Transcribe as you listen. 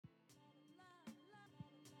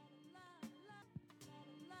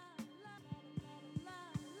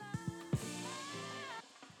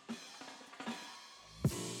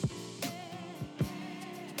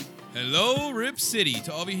Hello, Rip City.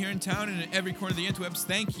 To all of you here in town and in every corner of the interwebs,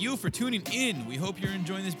 thank you for tuning in. We hope you're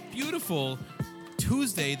enjoying this beautiful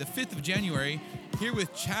Tuesday, the 5th of January, here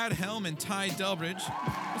with Chad Helm and Ty Delbridge.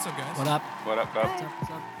 What's up, guys? What up? What up, Bob?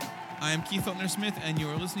 What's up? I am Keith Feltner-Smith, and you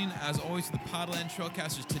are listening, as always, to the Podland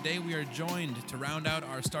Trailcasters. Today, we are joined to round out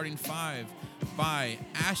our starting five by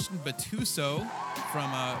Ashton Batuso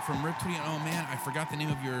from Rip Tweety. Oh, man, I forgot the name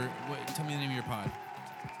of your... tell me the name of your pod.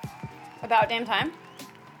 About Damn Time?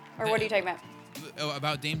 Or what are you talking about? Oh,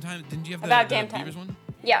 About Dame Time? Didn't you have About the Damn Time. Beavers one?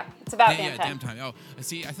 Yeah, it's about Damn Yeah, Time. Damn Time. Oh,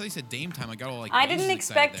 see, I thought you said Dame Time. I got all like... I didn't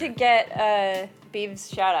expect to get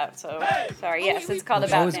Beeves shout out, so sorry. Yes, it's called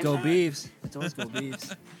It's About always Damn go Time. Beeves. It's always go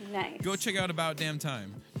Beeves. Nice. Go check out About Damn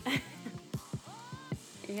Time.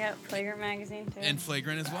 Yeah, Flagrant Magazine too. And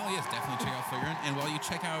Flagrant as well. Yes, definitely check out Flagrant. And while you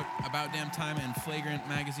check out About Damn Time and Flagrant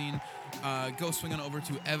Magazine, go swing on over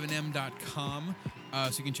to evanm.com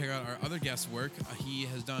so you can check out our other guest's work. He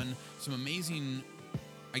has done some amazing,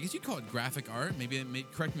 I guess you'd call it graphic art.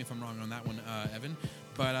 Correct me if I'm wrong on that one, Evan.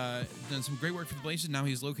 But done some great work for the Blazers. Now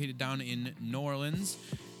he's located down in New Orleans.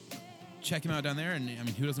 Check him out down there. And I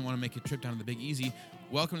mean, who doesn't want to make a trip down to the Big Easy?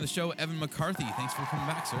 Welcome to the show, Evan McCarthy. Thanks for coming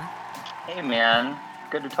back, sir. Hey, man.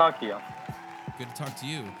 Good to talk to you. Good to talk to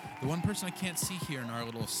you. The one person I can't see here in our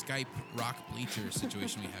little Skype rock bleacher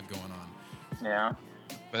situation we have going on. Yeah.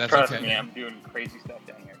 But that's Trust okay. me, I'm doing crazy stuff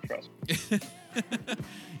down here. Trust me.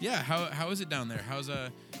 Yeah, how is it down there?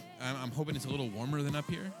 I'm hoping it's a little warmer than up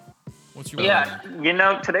here. What's your Yeah, weather like? you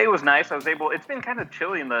know, today was nice. It's been kind of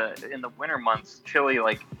chilly in the winter months. Chilly,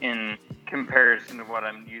 like in comparison to what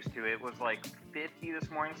I'm used to. It was like 50 this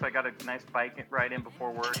morning, so I got a nice bike ride in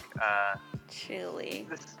before work. Chilly.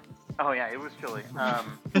 Oh yeah, it was chilly.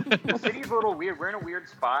 The city's a little weird. We're in a weird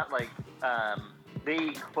spot. Like, they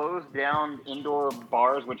closed down indoor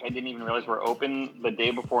bars, which I didn't even realize were open the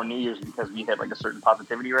day before New Year's because we had like a certain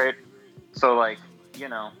positivity rate. So like, you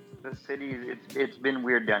know, the city, it's been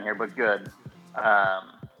weird down here, but good.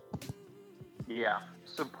 Yeah,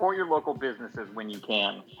 support your local businesses when you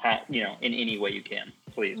can. In any way you can,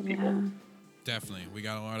 please, people. Definitely. We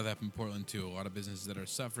got a lot of that in Portland, too. A lot of businesses that are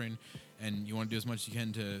suffering, and you want to do as much as you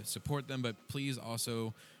can to support them, but please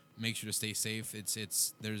also make sure to stay safe.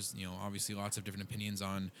 There's, obviously lots of different opinions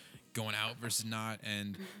on going out versus not,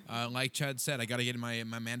 and like Chad said, I got to get my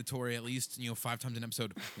mandatory at least, 5 times an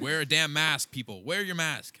episode. Wear a damn mask, people. Wear your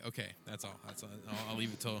mask. Okay, that's all. I'll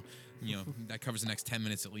leave it till, that covers the next 10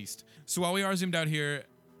 minutes at least. So while we are zoomed out here,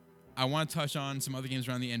 I want to touch on some other games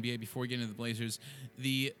around the NBA before we get into the Blazers.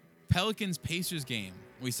 The Pelicans-Pacers game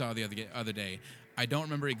we saw the other day. I don't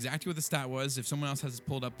remember exactly what the stat was. If someone else has it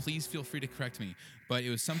pulled up, please feel free to correct me. But it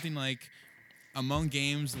was something like among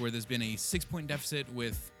games where there's been a 6-point deficit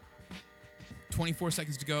with 24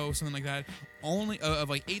 seconds to go, something like that. Only of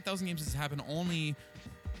like 8,000 games this has happened, only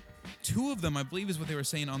 2 of them, I believe, is what they were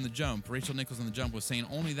saying on The Jump. Rachel Nichols on The Jump was saying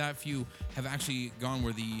only that few have actually gone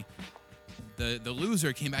where the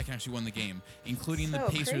loser came back and actually won the game, including the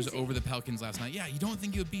Pacers crazy. over the Pelicans last night. Yeah, you don't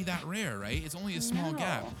think it would be that rare, right? It's only a small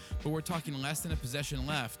gap, but we're talking less than a possession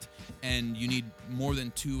left, and you need more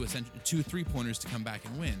than 2 3-pointers to come back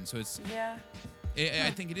and win. So it's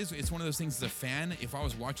I think it's one of those things as a fan. If I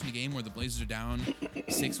was watching a game where the Blazers are down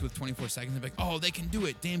 6 with 24 seconds, I'd be like, oh, they can do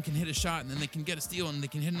it. Dame can hit a shot, and then they can get a steal, and they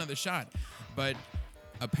can hit another shot. But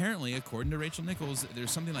apparently, according to Rachel Nichols,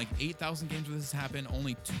 there's something like 8,000 games where this has happened.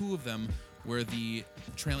 Only 2 of them where the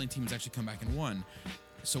trailing team has actually come back and won.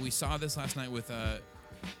 So we saw this last night with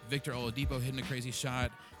Victor Oladipo hitting a crazy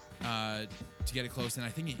shot to get it close, and I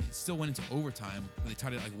think it still went into overtime. They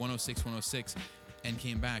tied it like 106 and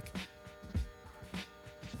came back.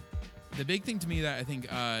 The big thing to me that I think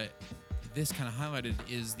this kind of highlighted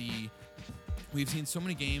is we've seen so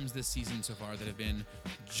many games this season so far that have been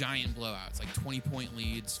giant blowouts, like 20-point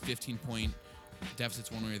leads, 15-point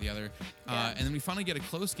deficits one way or the other. And then we finally get a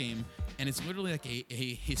close game, and it's literally like a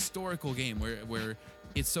historical game where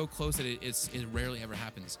it's so close that it rarely ever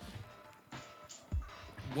happens.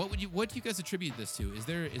 What do you guys attribute this to? Is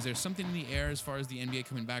there something in the air as far as the NBA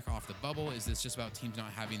coming back off the bubble? Is this just about teams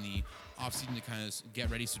not having the offseason to kind of get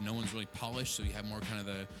ready so no one's really polished, so you have more kind of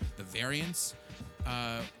the variance?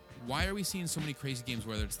 Why are we seeing so many crazy games,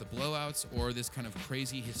 whether it's the blowouts or this kind of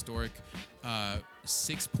crazy historic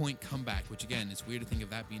 6-point comeback, which again, it's weird to think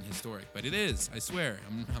of that being historic, but it is, I swear.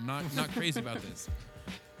 I'm not crazy about this.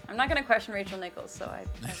 I'm not going to question Rachel Nichols, so I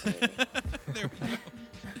believe you. There we go.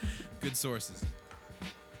 Good sources.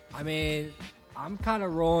 I mean, I'm kind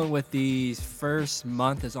of rolling with the first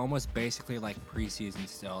month is almost basically like preseason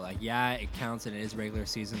still. Like, yeah, it counts and it is regular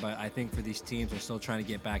season, but I think for these teams, they're still trying to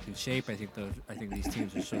get back in shape. I think these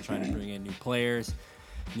teams are still trying to bring in new players.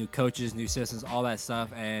 new coaches, new systems, all that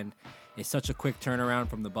stuff, and it's such a quick turnaround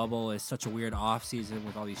from the bubble. It's such a weird off season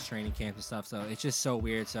with all these training camps and stuff. So it's just so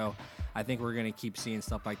weird. So I think we're gonna keep seeing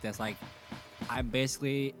stuff like this. Like I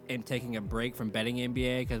basically am taking a break from betting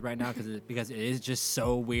NBA because it is just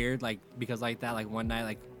so weird. Like because like that, like one night,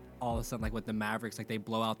 like all of a sudden, like with the Mavericks, like they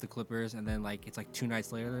blow out the Clippers, and then like it's like 2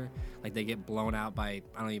 nights later, like they get blown out by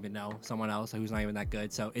I don't even know someone else who's not even that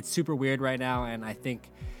good. So it's super weird right now, and I think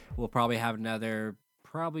we'll probably have another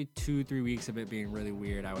probably 2-3 weeks of it being really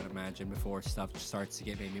weird, I would imagine, before stuff starts to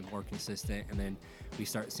get maybe more consistent, and then we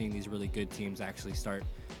start seeing these really good teams actually start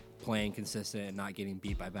playing consistent and not getting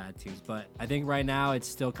beat by bad teams. But I think right now it's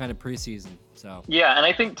still kind of preseason. So yeah, and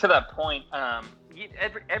I think to that point,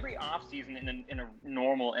 every off season in a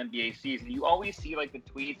normal NBA season, you always see like the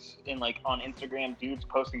tweets and like on Instagram, dudes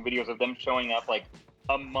posting videos of them showing up like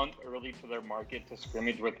a month early to their market to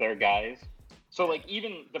scrimmage with their guys. So like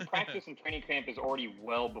even the practice and training camp is already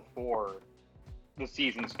well before the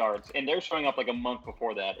season starts, and they're showing up like a month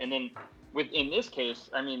before that. And then in this case,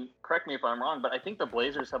 I mean, correct me if I'm wrong, but I think the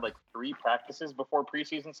Blazers had like 3 practices before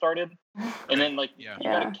preseason started, and then like you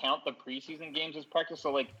got to count the preseason games as practice.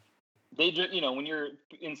 So like they just when you're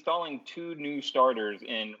installing 2 new starters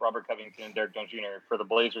in Robert Covington and Derek Jones Jr. for the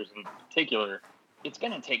Blazers in particular, it's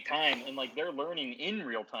gonna take time, and like they're learning in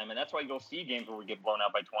real time, and that's why you'll see games where we get blown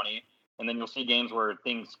out by 20. And then you'll see games where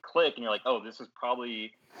things click and you're like, oh, this is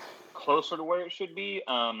probably closer to where it should be.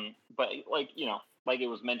 But like it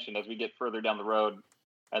was mentioned, as we get further down the road,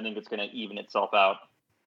 I think it's going to even itself out.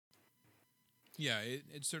 Yeah,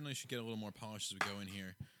 it certainly should get a little more polished as we go in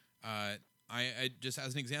here. I just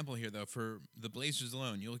as an example here, though, for the Blazers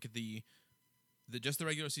alone, you look at the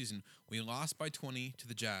regular season, we lost by 20 to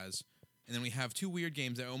the Jazz. And then we have 2 weird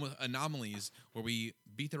games that are almost anomalies where we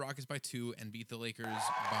beat the Rockets by 2 and beat the Lakers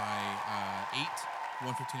by 8,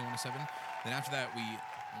 115-107. Then after that, we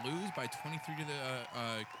lose by 23 to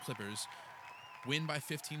the Clippers, win by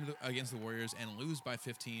 15 against the Warriors, and lose by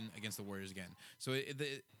 15 against the Warriors again. So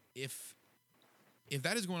if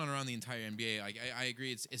that is going on around the entire NBA, I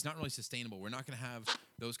agree, it's not really sustainable. We're not going to have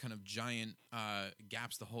those kind of giant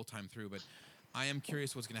gaps the whole time through. But I am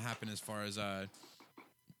curious what's going to happen as far as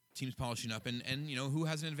teams polishing up and who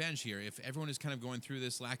has an advantage here. If everyone is kind of going through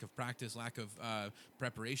this lack of practice, lack of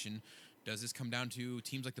preparation, does this come down to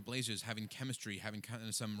teams like the Blazers having chemistry, having kind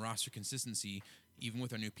of some roster consistency, even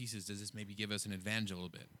with our new pieces? Does this maybe give us an advantage a little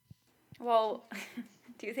bit? Well,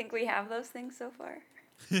 do you think we have those things so far?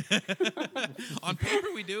 On paper,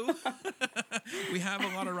 we do. We have a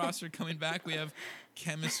lot of roster coming back. We have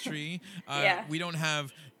chemistry. We don't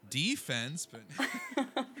have defense,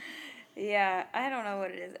 but... Yeah, I don't know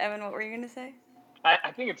what it is. Evan, what were you going to say?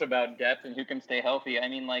 I think it's about depth and who can stay healthy. I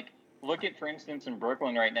mean, like, look at, for instance, in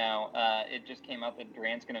Brooklyn right now, it just came out that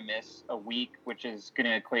Durant's going to miss a week, which is going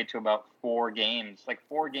to equate to about 4 games. Like,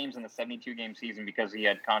 4 games in the 72-game season because he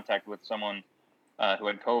had contact with someone who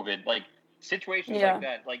had COVID. Like, situations like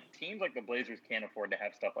that, like, teams like the Blazers can't afford to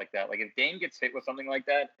have stuff like that. Like, if Dame gets hit with something like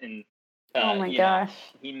that and oh my gosh,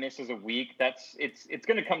 he misses a week, it's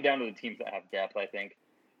going to come down to the teams that have depth, I think.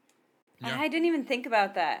 Yeah. I didn't even think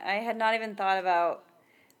about that. I had not even thought about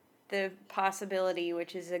the possibility,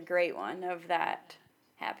 which is a great one, of that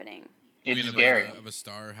happening. It's scary. Of a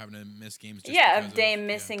star having to miss games. Just of Dame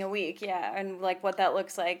missing a week, and like what that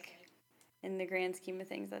looks like in the grand scheme of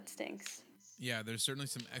things, that stinks. Yeah, there's certainly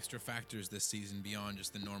some extra factors this season beyond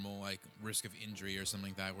just the normal like risk of injury or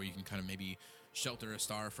something like that, where you can kind of maybe shelter a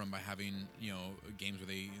star from by having games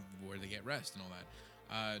where they get rest and all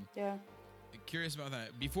that. Curious about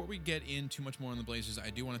that. Before we get in too much more on the Blazers, I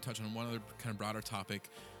do want to touch on one other kind of broader topic,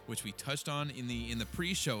 which we touched on in the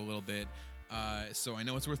pre-show a little bit. So I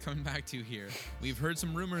know it's worth coming back to here. We've heard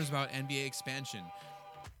some rumors about NBA expansion.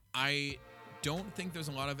 I don't think there's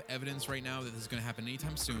a lot of evidence right now that this is going to happen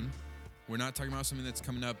anytime soon. We're not talking about something that's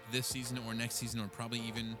coming up this season or next season or probably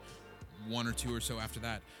even 1 or 2 or so after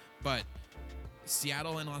that. But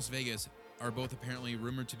Seattle and Las Vegas are both apparently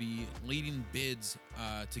rumored to be leading bids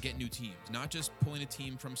to get new teams. Not just pulling a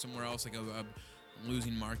team from somewhere else like a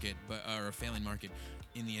losing market or a failing market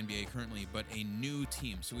in the NBA currently, but a new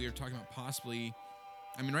team. So we are talking about possibly,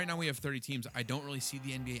 I mean, right now we have 30 teams. I don't really see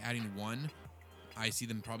the NBA adding 1. I see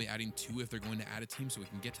them probably adding 2 if they're going to add a team, so we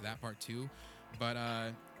can get to that part too. But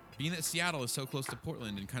being that Seattle is so close to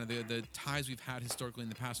Portland and kind of the ties we've had historically in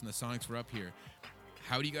the past when the Sonics were up here,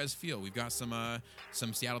 how do you guys feel? We've got some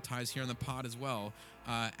Seattle ties here on the pod as well.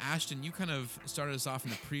 Ashton, you kind of started us off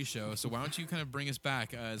in the pre-show, so why don't you kind of bring us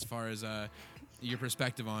back as far as your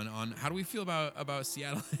perspective on how do we feel about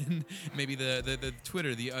Seattle and maybe the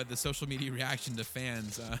Twitter, the social media reaction to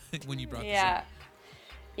fans when you brought this up?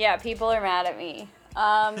 Yeah, people are mad at me.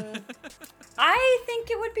 I think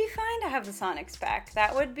it would be fine to have the Sonics back.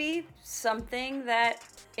 That would be something that,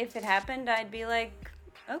 if it happened, I'd be like,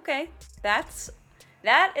 okay, that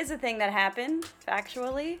is a thing that happened,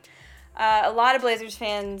 factually. A lot of Blazers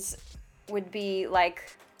fans would be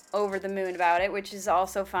like over the moon about it, which is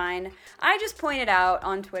also fine. I just pointed out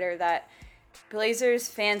on Twitter that Blazers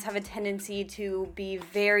fans have a tendency to be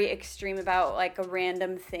very extreme about like a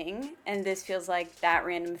random thing, and this feels like that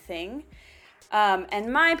random thing.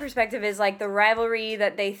 And my perspective is like the rivalry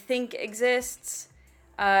that they think exists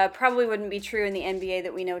probably wouldn't be true in the NBA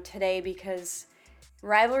that we know today, because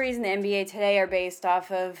rivalries in the NBA today are based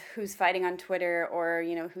off of who's fighting on Twitter or,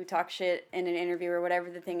 you know, who talks shit in an interview or whatever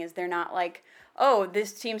the thing is. They're not like, oh,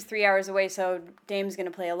 this team's 3 hours away, so Dame's going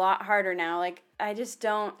to play a lot harder now. Like, I just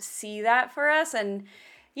don't see that for us. And,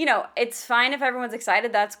 you know, it's fine if everyone's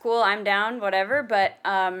excited. That's cool. I'm down, whatever. But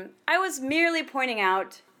I was merely pointing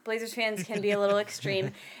out Blazers fans can be a little extreme.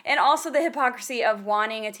 And also the hypocrisy of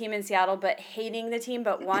wanting a team in Seattle but hating the team,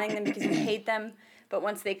 but wanting them because you hate them. But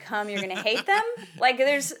once they come, you're going to hate them. Like,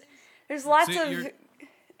 there's lots of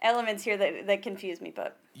elements here that confuse me.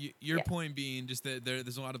 But your point being just that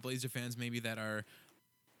there's a lot of Blazer fans maybe that are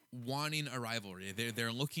wanting a rivalry.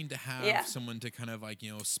 They're looking to have someone to kind of like,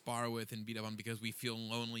 you know, spar with and beat up on because we feel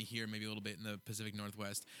lonely here, maybe a little bit in the Pacific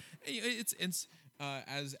Northwest. It's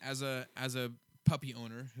as a puppy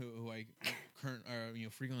owner who I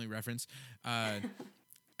frequently reference. I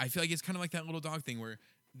feel like it's kind of like that little dog thing where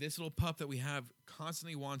this little pup that we have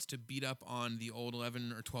constantly wants to beat up on the old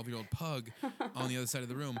 11 or 12-year-old pug on the other side of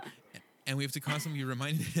the room. And we have to constantly be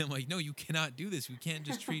reminding him, like, no, you cannot do this. You can't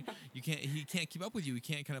just he can't keep up with you. We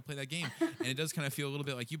can't kind of play that game. And it does kind of feel a little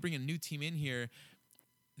bit like you bring a new team in here.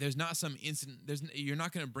 There's not some instant, you're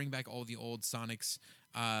not going to bring back all the old Sonics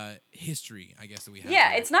history, I guess, that we have.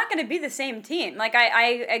 Yeah, it's not going to be the same team. Like,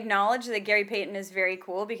 I acknowledge that Gary Payton is very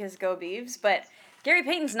cool because go Beavs, but Gary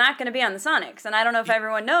Payton's not going to be on the Sonics, and I don't know if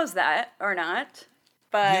everyone knows that or not.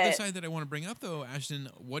 But the other side that I want to bring up, though, Ashton,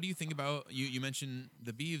 what do you think about, you mentioned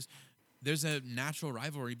the Beavs. There's a natural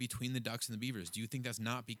rivalry between the Ducks and the Beavers. Do you think that's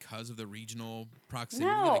not because of the regional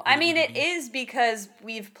proximity? No, I mean, it is because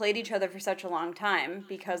we've played each other for such a long time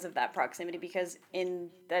because of that proximity, because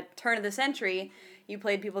in the turn of the century, you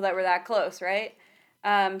played people that were that close, right?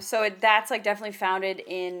 So that's like definitely founded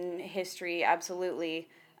in history, absolutely.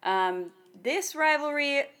 This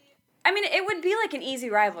rivalry, I mean, it would be like an easy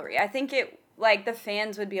rivalry. I think the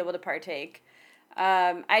fans would be able to partake.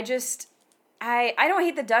 I don't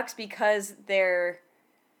hate the Ducks because they're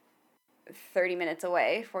 30 minutes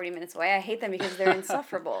away, 40 minutes away. I hate them because they're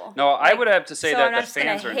insufferable. No, I would have to say that the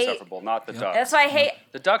fans are insufferable, not the Ducks. That's why I hate...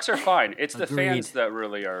 The Ducks are fine. It's the fans that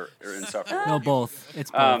really are insufferable. No, both.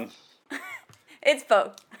 It's both. It's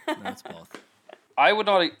both. No, it's both. I would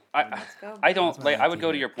not. I don't. Like, I would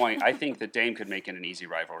go to your point. I think that Dame could make it an easy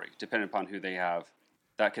rivalry, depending upon who they have.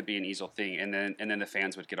 That could be an easy thing, and then the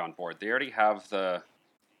fans would get on board. They already have the,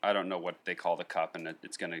 I don't know what they call the cup, and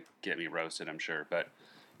it's gonna get me roasted, I'm sure. But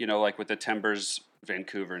you know, like with the Timbers,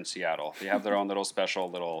 Vancouver, and Seattle, they have their own little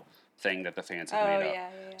special little thing that the fans have made up. Yeah.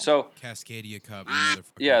 So Cascadia Cup.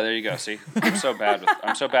 Yeah, there you go. See, I'm so bad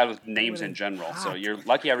with names in general. So you're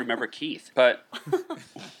lucky I remember Keith, but.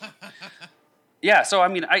 Yeah, so I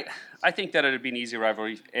mean, I think that it would be an easy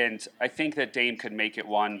rivalry, and I think that Dame could make it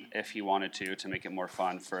one if he wanted to make it more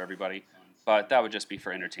fun for everybody. But that would just be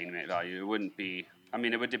for entertainment value. It wouldn't be. I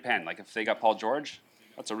mean, it would depend. Like if they got Paul George,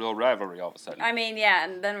 that's a real rivalry all of a sudden. I mean, yeah,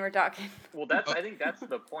 and then we're talking. Well, I think that's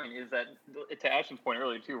the point. Is that to Ashton's point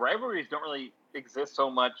earlier too? Rivalries don't really exist so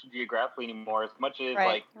much geographically anymore, as much as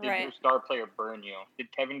did your star player burn you?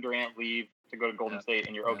 Did Kevin Durant leave to go to Golden State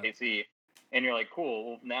and you're OKC? And you're like, cool,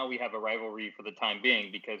 well, now we have a rivalry for the time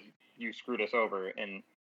being because you screwed us over and,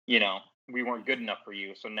 you know, we weren't good enough for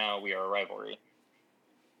you, so now we are a rivalry.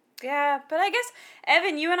 Yeah, but I guess,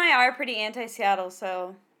 Evan, you and I are pretty anti-Seattle,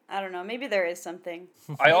 so I don't know. Maybe there is something.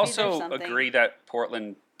 I also agree that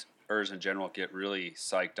Portlanders in general get really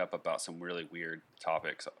psyched up about some really weird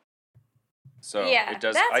topics. So yeah, it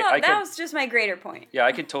does. That was just my greater point. Yeah,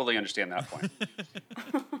 I can totally understand that point.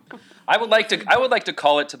 I would like to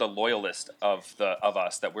call it to the loyalist of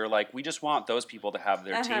us that we're like, we just want those people to have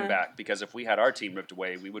their team back, because if we had our team ripped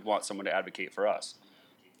away, we would want someone to advocate for us.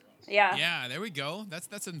 Yeah. Yeah, there we go.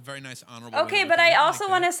 That's a very nice honorable. Okay, but I also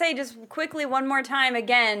want to say just quickly one more time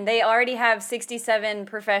again, they already have 67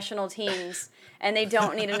 professional teams and they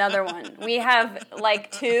don't need another one. We have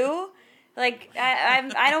like 2. Like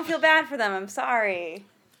I don't feel bad for them. I'm sorry.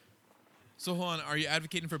 So hold on, are you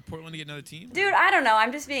advocating for Portland to get another team? Dude, I don't know.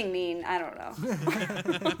 I'm just being mean. I don't know.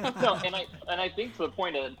 No, and I think to the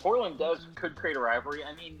point that Portland could create a rivalry.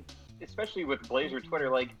 I mean, especially with Blazer Twitter,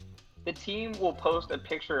 like the team will post a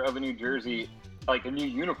picture of a new jersey, like a new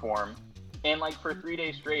uniform, and like for 3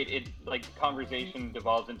 days straight, it like conversation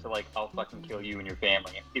devolves into like, I'll fucking kill you and your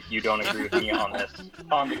family if you don't agree with me on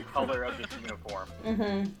the color of this uniform.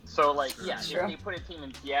 Mm-hmm. So like, yeah, if they put a team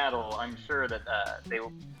in Seattle, I'm sure that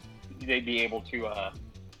they'd be able to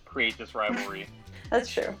create this rivalry. That's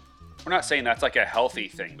true. We're not saying that's like a healthy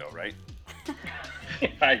thing, though, right?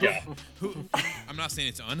 Yeah. I'm not saying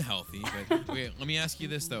it's unhealthy, but okay, let me ask you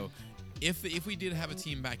this though: if we did have a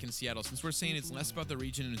team back in Seattle, since we're saying it's less about the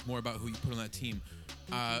region and it's more about who you put on that team,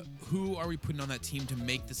 who are we putting on that team to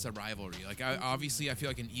make this a rivalry? Like, obviously, I feel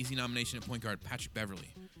like an easy nomination at point guard, Patrick Beverley.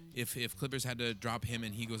 If Clippers had to drop him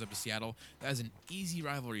and he goes up to Seattle, that is an easy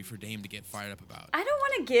rivalry for Dame to get fired up about. I don't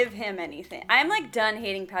want to give him anything. I'm like done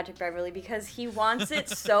hating Patrick Beverley because he wants it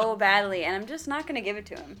so badly, and I'm just not going to give it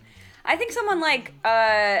to him. I think someone like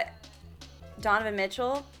Donovan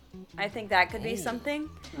Mitchell, I think that could be something.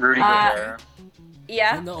 Rudy Gobert.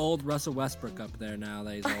 Yeah. And the old Russell Westbrook up there now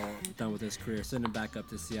that he's all done with his career, sending him back up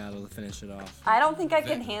to Seattle to finish it off. I don't think I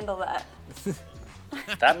can handle that.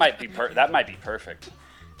 That might be perfect.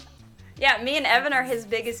 Yeah, me and Evan are his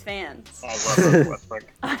biggest fans. I love Russell Westbrook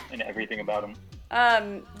and everything about him.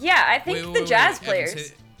 Yeah, I think the Jazz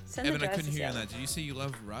players. Evan, I couldn't hear you on that. Did you say you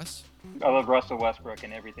love Russ? I love Russell Westbrook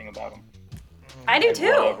and everything about him. I do I too.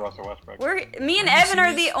 love Russell Westbrook. Me and Evan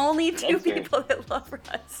are the only two people that love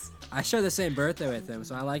Russ. I share the same birthday with him,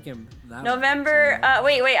 so I like him. November.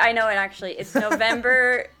 Wait, I know it actually. It's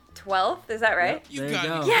November 12th. Is that right? Yep, there you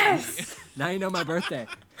go. Yes. Now you know my birthday.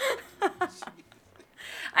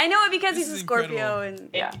 I know it because he's a Scorpio, incredible. and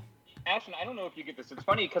yeah. Ashton, I don't know if you get this. It's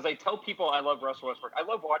funny because I tell people I love Russell Westbrook. I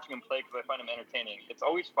love watching him play because I find him entertaining. It's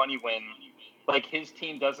always funny when, like, his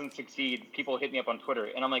team doesn't succeed. People hit me up on Twitter,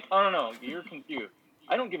 and I'm like, oh, no, you're confused.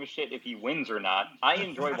 I don't give a shit if he wins or not. I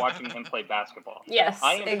enjoy watching him play basketball. Yes.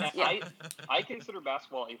 I consider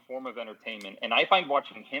basketball a form of entertainment, and I find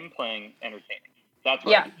watching him playing entertaining. That's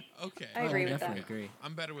what Yeah. Okay. I agree with definitely that. agree.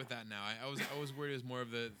 I'm better with that now. I was worried it was more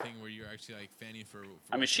of the thing where you're actually like fanning for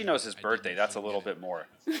I mean, she knows his birthday. That's a little bit more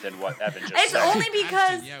than what Evan just It's said. only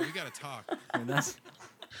because Ashton, yeah, we gotta talk. And that's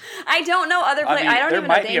I don't know other players. I don't there even know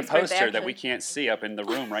might be a Dame's birthday, poster that we actually. can't see up in the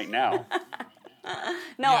room right now.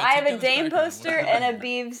 No, Yeah, I have a take those Dame back on. poster and a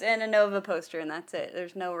Beeves and a Nova poster, and that's it.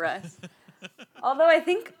 There's no Russ. Although I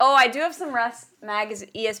think, I do have some Russ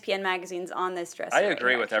ESPN magazines on this dresser. I right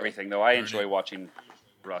agree here, with actually. everything, though. I enjoy watching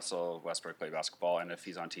Russell Westbrook play basketball, and if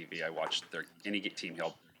he's on TV, I watch any team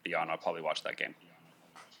he'll be on. I'll probably watch that game.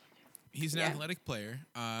 He's an Yeah. athletic player.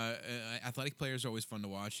 Athletic players are always fun to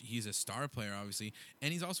watch. He's a star player, obviously,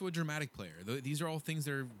 and he's also a dramatic player. These are all things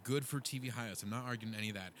that are good for TV highlights. I'm not arguing any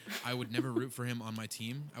of that. I would never root for him on my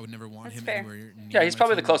team. I would never want That's him fair. anywhere near Yeah, he's my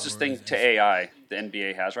probably the team closest or thing as- to AI the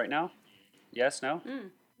NBA has right now. Yes, no?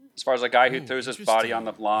 As far as a guy who Ooh, throws his body on the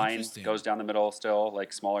interesting. line, Interesting. goes down the middle still,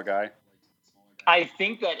 like smaller guy. I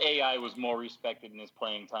think that AI was more respected in his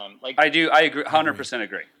playing time. Like I agree, 100%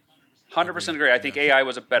 agree. 100% agree. I think AI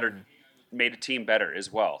was made a team better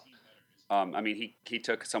as well. I mean, he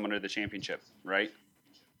took someone to the championship, right?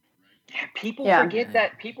 People Yeah. forget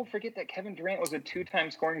that. People forget that Kevin Durant was a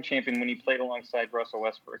 2-time scoring champion when he played alongside Russell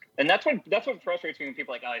Westbrook, and that's what frustrates me when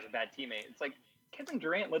people are like, oh, he's a bad teammate. It's like Kevin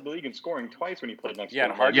Durant led the league in scoring twice when he played next. Yeah,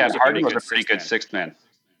 to and him. Harden was a pretty good sixth man.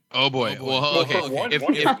 Oh boy. Well, okay. One- If,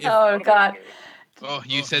 one- if, if, Oh, God. oh,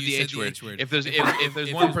 you said the H word. If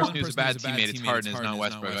there's one person who's a bad teammate, it's Harden, it's not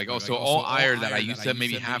Westbrook. Like, so all ire that I used to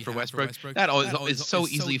maybe have for Westbrook, that is so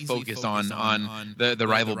easily focused on the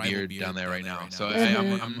rival beard down there right now. So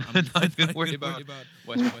I'm not even worried about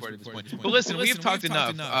Westbrook at this point. But listen, we've talked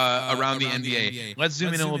enough around the NBA. Let's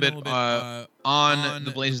zoom in a little bit on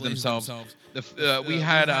the Blazers themselves. We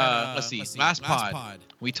had let's see, last pod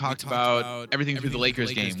we talked about everything through the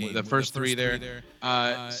Lakers game, the first three there,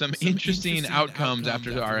 some interesting outcomes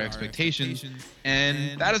after our expectations,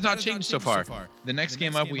 and that has not changed so far. The next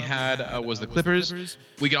game up we had was the Clippers.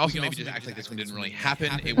 We can also maybe just act like this one didn't really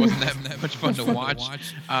happen. It wasn't that much fun to watch.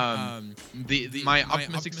 My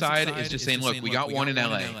optimistic side is just saying, look, we got one in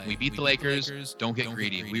LA. We beat the Lakers. Don't get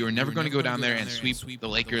greedy. We were never going to go down there and sweep the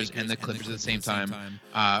Lakers and the Clippers at the same time,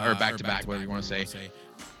 or back to back, whatever you want to say.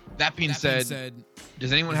 That being said,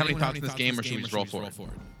 does anyone have any thoughts on this game, or should we just roll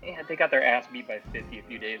forward? Yeah, they got their ass beat by 50 a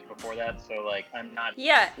few days before that, so like I'm not.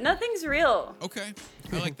 Yeah, nothing's real. Okay,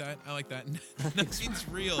 I like that. Nothing's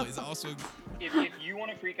real is also. If you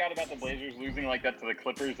want to freak out about the Blazers losing like that to the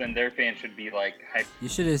Clippers, then their fans should be like hyped. You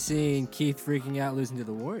should have seen Keith freaking out losing to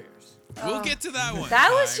the Warriors. We'll get to that one. That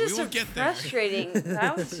was Kai. just we will get there. frustrating.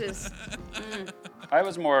 That was just. I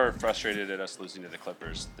was more frustrated at us losing to the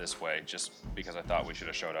Clippers this way, just because I thought we should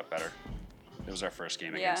have showed up better. It was our first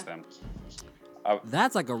game against them.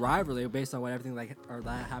 That's like a rivalry based on what everything that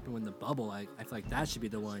happened in the bubble. Like I feel like that should be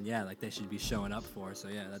the one, like they should be showing up for. So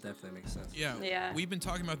yeah, that definitely makes sense. Yeah. We've been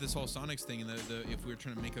talking about this whole Sonics thing, and if we were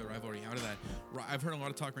trying to make a rivalry out of that, I've heard a lot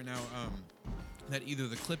of talk right now that either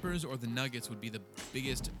the Clippers or the Nuggets would be the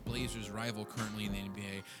biggest Blazers rival currently in the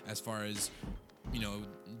NBA as far as,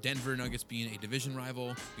 Denver Nuggets being a division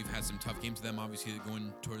rival. We've had some tough games with them, obviously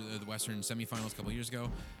going toward the Western semifinals a couple of years ago.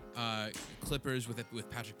 Clippers with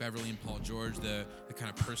Patrick Beverley and Paul George, the kind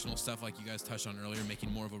of personal stuff like you guys touched on earlier,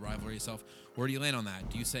 making more of a rivalry itself. Where do you land on that?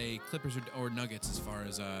 Do you say Clippers or Nuggets as far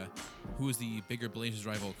as who is the bigger Blazers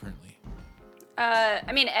rival currently?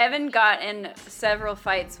 Evan got in several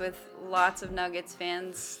fights with lots of Nuggets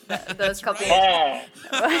fans those couple years.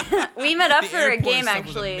 We met up for a game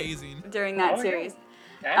actually during that series.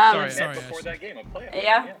 Sorry. Before that game, a playoff.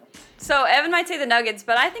 Yeah. So Evan might say the Nuggets,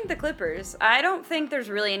 but I think the Clippers. I don't think there's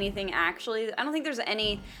really anything actually. I don't think there's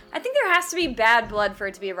any. I think there has to be bad blood for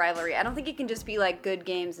it to be a rivalry. I don't think it can just be like good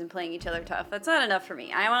games and playing each other tough. That's not enough for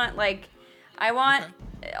me. I want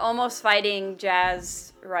almost fighting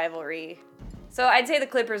Jazz rivalry. So I'd say the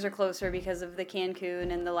Clippers are closer because of the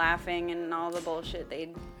Cancun and the laughing and all the bullshit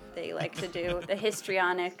they like to do. The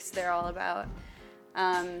histrionics they're all about.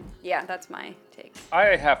 That's my take.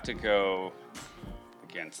 I have to go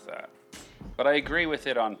against that. But I agree with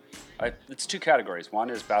it on... it's two categories. One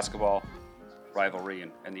is basketball rivalry,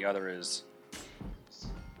 and the other is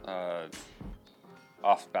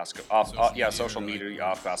social media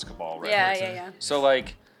off basketball rivalry. Yeah. So,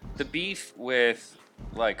 like, the beef with...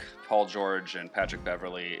 like Paul George and Patrick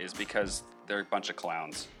Beverley is because they're a bunch of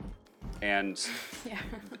clowns, and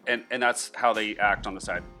that's how they act on the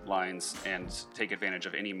sidelines and take advantage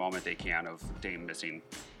of any moment they can of Dame missing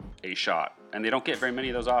a shot, and they don't get very many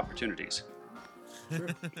of those opportunities.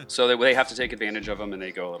 So they have to take advantage of them, and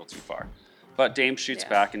they go a little too far. But Dame shoots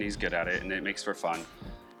back, and he's good at it, and it makes for fun.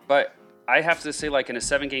 But I have to say, like, in a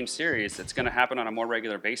 7-game series, it's going to happen on a more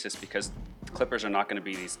regular basis because the Clippers are not going to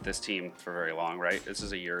be this team for very long, right? This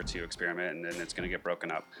is a year or two experiment, and then it's going to get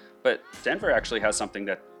broken up. But Denver actually has something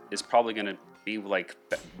that is probably going to be, like,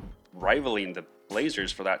 rivaling the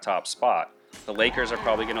Blazers for that top spot. The Lakers are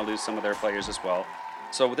probably going to lose some of their players as well.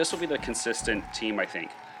 So this will be the consistent team, I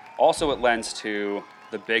think. Also, it lends to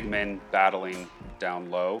the big men battling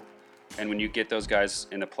down low. And when you get those guys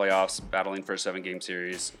in the playoffs battling for a 7-game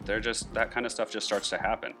series, that kind of stuff just starts to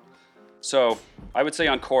happen. So I would say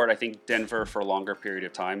on court, I think Denver for a longer period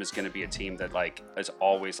of time is going to be a team that is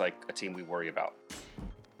always like a team we worry about.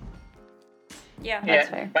 Yeah, that's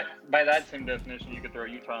fair. But by that same definition, you could throw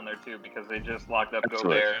Utah in there too because they just locked up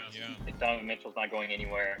Gobert. Yeah. Donovan Mitchell's not going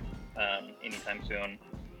anywhere anytime soon.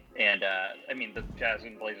 And the Jazz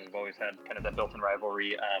and Blazers have always had kind of that built-in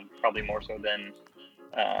rivalry, probably more so than.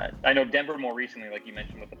 I know Denver more recently, like you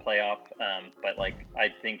mentioned with the playoff, but I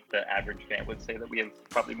think the average fan would say that we have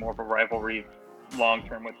probably more of a rivalry long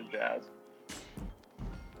term with the Jazz.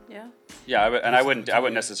 Yeah. Yeah, I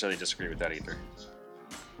wouldn't necessarily disagree with that either.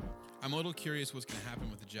 I'm a little curious what's going to happen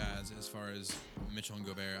with the Jazz as far as Mitchell and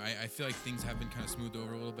Gobert. I feel like things have been kind of smoothed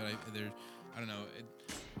over a little bit. I don't know.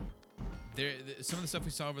 Some of the stuff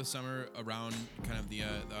we saw over the summer around kind of the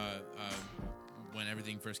when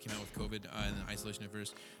everything first came out with COVID and the isolation at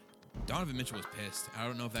first, Donovan Mitchell was pissed. I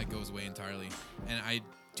don't know if that goes away entirely, and I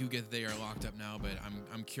do get that they are locked up now. But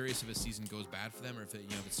I'm curious if a season goes bad for them or if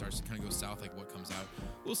it starts to kind of go south, like what comes out.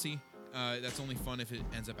 We'll see. That's only fun if it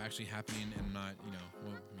ends up actually happening and not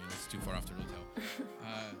it's too far off to really tell.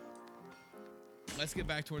 Let's get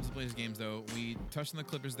back towards the Blazers games, though. We touched on the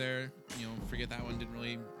Clippers there. Forget that one. Didn't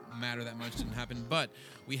really matter that much. Didn't happen. But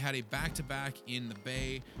we had a back-to-back in the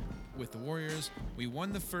Bay with the Warriors. We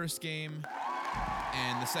won the first game,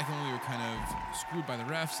 and the second one we were kind of screwed by the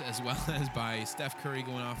refs as well as by Steph Curry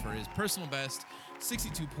going off for his personal best,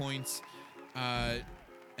 62 points,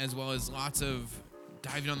 as well as lots of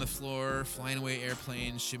diving on the floor, flying away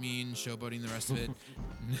airplanes, shimmying, showboating, the rest of it.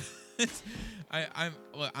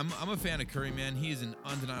 I'm a fan of Curry, man. He is an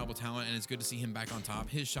undeniable talent, and it's good to see him back on top.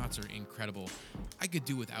 His shots are incredible. I could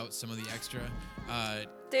do without some of the extra.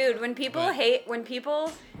 Dude, when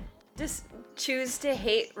people just choose to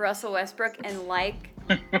hate Russell Westbrook and like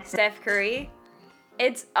Steph Curry,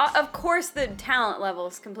 it's of course the talent level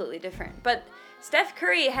is completely different, but Steph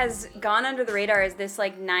Curry has gone under the radar as this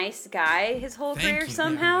nice guy his whole career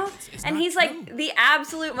somehow, and he's true. The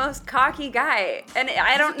absolute most cocky guy, and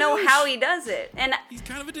I don't know how he does it. And he's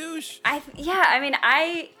kind of a douche. I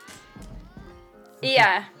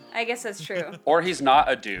guess that's true. Or he's not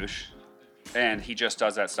a douche. and he just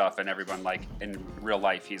does that stuff, and everyone like in real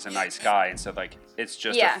life he's a nice guy, and so like it's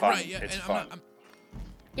just it's fun.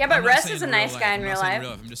 Yeah, but Russ is a nice guy in real life.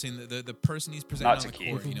 I'm just saying the person he's presenting on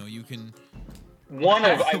the court. You know, you can.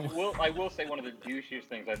 I will say one of the douchiest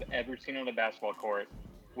things I've ever seen on a basketball court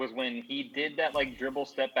was when he did that like dribble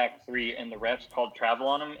step back 3 and the refs called travel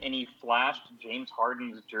on him, and he flashed James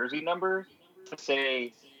Harden's jersey number to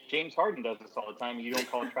say James Harden does this all the time and you don't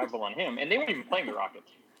call travel on him, and they weren't even playing the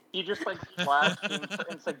Rockets. He just like flashed and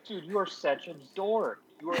it's like, dude, you are such a dork.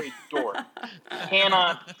 You are a dork.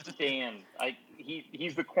 Cannot stand.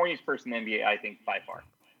 He's the corniest person in the NBA, I think, by far.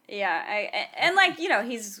 Yeah, and like, you know,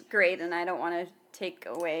 he's great, and I don't want to take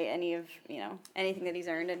away any of, you know, anything that he's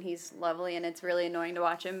earned, and he's lovely, and it's really annoying to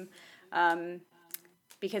watch him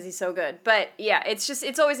because he's so good. But yeah,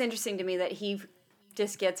 it's always interesting to me that he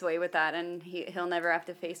just gets away with that, and he'll never have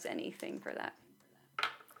to face anything for that.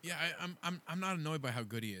 Yeah, I'm not annoyed by how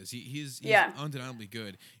good he is. He's undeniably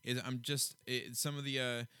good. Some of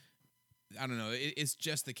the I don't know. It's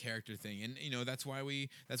just the character thing, and you know that's why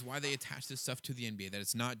they attach this stuff to the NBA. That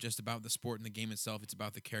it's not just about the sport and the game itself. It's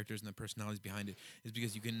about the characters and the personalities behind it. Is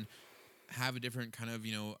because you can have a different kind of,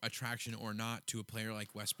 you know, attraction or not to a player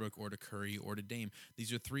like Westbrook or to Curry or to Dame.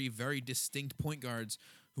 These are 3 very distinct point guards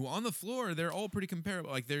who on the floor they're all pretty comparable.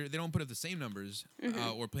 Like they don't put up the same numbers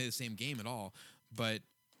or play the same game at all, but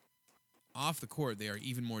off the court, they are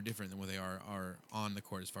even more different than what they are on the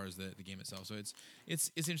court as far as the game itself. So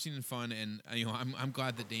it's interesting and fun, and you know I'm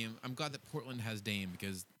glad that Portland has Dame,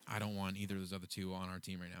 because I don't want either of those other 2 on our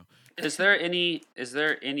team right now. Is there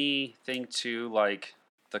anything to like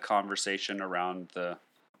the conversation around the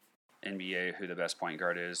NBA who the best point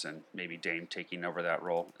guard is, and maybe Dame taking over that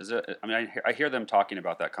role? Is it? I mean, I hear them talking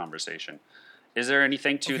about that conversation. Is there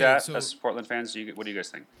anything to that as Portland fans? What do you guys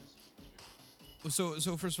think? So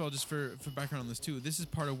first of all, just for background on this too, this is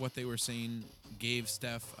part of what they were saying gave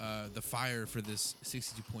Steph the fire for this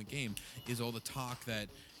 62-point game, is all the talk that,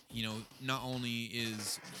 you know, not only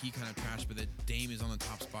is he kind of trash, but that Dame is on the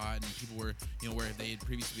top spot, and people were, you know, where they had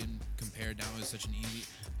previously been compared down as such an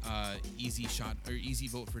easy shot or easy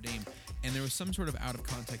vote for Dame. And there was some sort of out of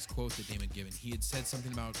context quote that Dame had given. He had said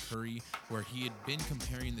something about Curry where he had been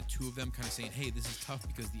comparing the 2 of them, kind of saying, hey, this is tough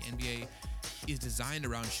because the NBA is designed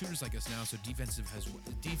around shooters like us now, so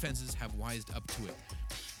defenses have wised up to it.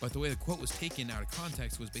 But the way the quote was taken out of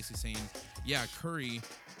context was basically saying, yeah, Curry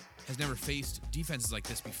has never faced defenses like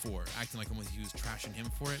this before, acting like almost he was trashing him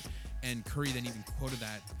for it. And Curry then even quoted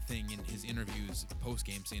that thing in his interviews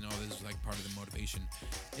post-game, saying, oh, this is like part of the motivation.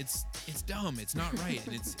 It's dumb. It's not right.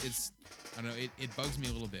 And it's I don't know, it bugs me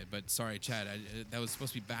a little bit. But sorry, Chad, that was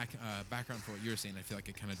supposed to be background for what you were saying. I feel like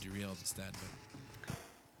it kind of derailed instead. But.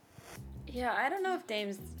 Yeah, I don't know if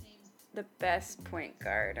Dame's the best point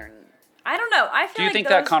guard, or I don't know. I feel. Do you think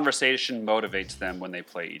that conversation motivates them when they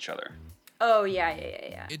play each other? Oh yeah.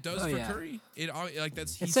 It does for Curry. He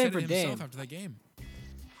It's said it for himself Dame. after that game.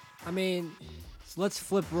 I mean, so let's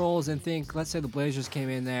flip roles and think. Let's say the Blazers came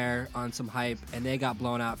in there on some hype and they got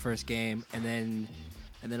blown out first game, and then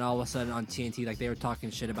all of a sudden on TNT, like they were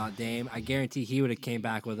talking shit about Dame. I guarantee he would have came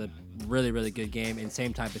back with a really, really good game and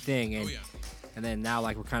same type of thing. And and then now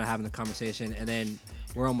like we're kind of having the conversation, and then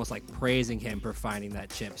we're almost like praising him for finding that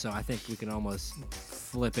chip. So I think we can almost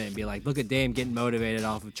flip it and be like, look at Dame getting motivated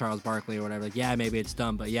off of Charles Barkley or whatever. Like, yeah, maybe it's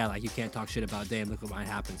dumb, but yeah, like you can't talk shit about Dame. Look what might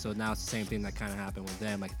happen. So now it's the same thing that kind of happened with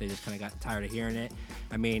them. Like they just kind of got tired of hearing it.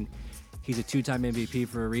 I mean, he's a 2-time MVP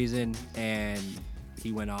for a reason, and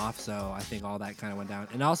he went off. So I think all that kind of went down.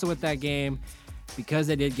 And also with that game, because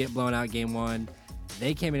they did get blown out game 1,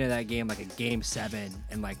 they came into that game like a game 7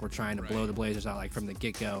 and like we're trying to blow the Blazers out like from the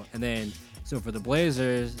get-go. And then so for the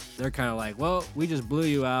Blazers, they're kind of like, well, we just blew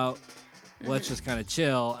you out. Let's just kind of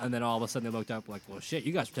chill. And then all of a sudden they looked up like, well, shit,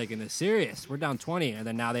 you guys are taking this serious. We're down 20. And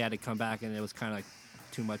then now they had to come back, and it was kind of like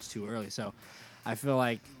too much too early. So I feel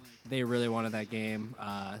like they really wanted that game.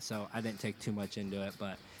 So I didn't take too much into it.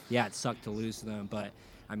 But, yeah, it sucked to lose to them. But,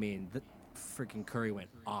 I mean, freaking Curry went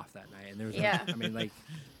off that night. And there was, I mean, like.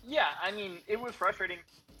 Yeah, I mean, it was frustrating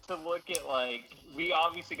to look at, like, we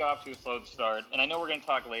obviously got off to a slow start, and I know we're going to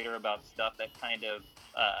talk later about stuff that kind of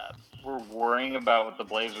we're worrying about with the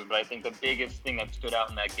Blazers, but I think the biggest thing that stood out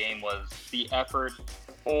in that game was the effort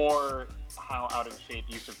or how out of shape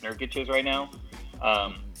Yusuf Nurkic is right now,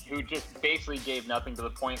 who just basically gave nothing, to the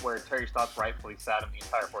point where Terry Stotts rightfully sat him the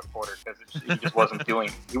entire fourth quarter because he just wasn't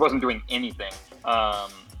doing anything.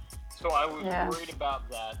 So I was worried about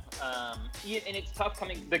that. And it's tough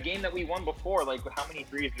coming. The game that we won before, like how many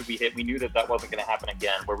threes did we hit? We knew that wasn't going to happen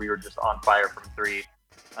again, where we were just on fire from 3.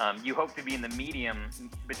 You hope to be in the medium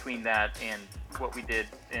between that and what we did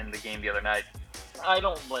in the game the other night. I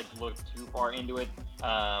don't look too far into it.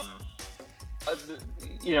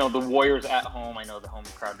 The Warriors at home, I know the home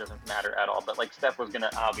crowd doesn't matter at all, but Steph was going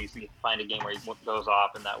to obviously find a game where he goes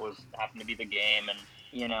off, and that happened to be the game, and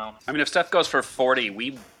I mean, if Steph goes for 40,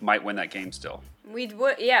 we might win that game still.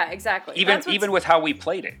 Yeah, exactly. Even with how we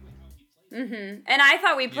played it. Mm-hmm. And I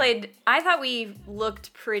thought we played. Yeah. I thought we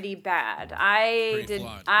looked pretty bad. I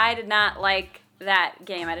did not like that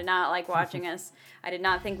game. I did not like watching us. I did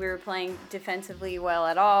not think we were playing defensively well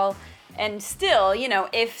at all. And still,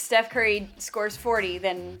 if Steph Curry scores 40,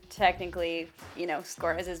 then technically,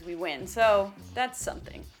 score as we win. So that's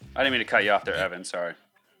something. I didn't mean to cut you off there, Evan. Sorry.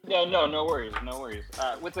 Yeah, no worries.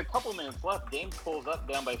 With a couple minutes left, Dame pulls up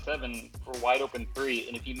down by 7 for wide open 3,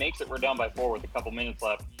 and if he makes it, we're down by 4 with a couple minutes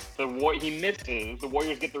left. He misses. The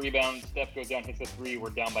Warriors get the rebound. Steph goes down, hits a 3. We're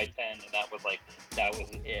down by 10, and that was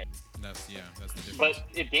it. That's the difference. But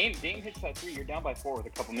if Dame hits that 3, you're down by 4 with a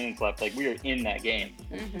couple minutes left. We are in that game.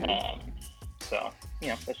 Mm-hmm.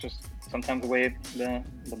 That's just sometimes the way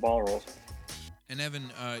the ball rolls. And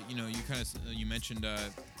Evan, you mentioned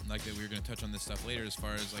that we were going to touch on this stuff later as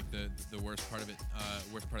far as the worst part of it,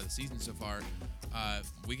 worst part of the season so far.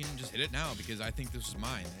 We can just hit it now because I think this was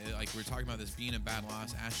mine. We're talking about this being a bad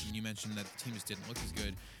loss. Ashton, you mentioned that the team just didn't look as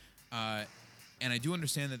good. And I do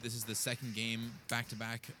understand that this is the second game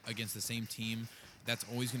back-to-back against the same team. That's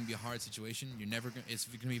always going to be a hard situation. It's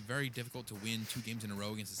going to be very difficult to win 2 games in a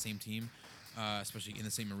row against the same team, especially in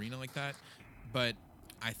the same arena like that. But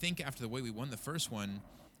I think after the way we won the first one,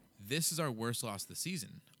 this is our worst loss of the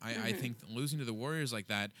season. I think losing to the Warriors like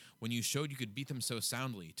that, when you showed you could beat them so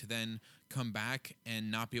soundly, to then come back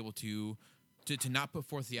and not be able to not put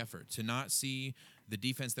forth the effort, to not see the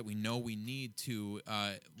defense that we know we need to,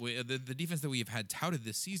 the defense that we have had touted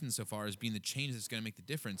this season so far as being the change that's going to make the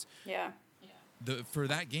difference. Yeah. For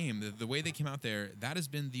that game, the way they came out there, that has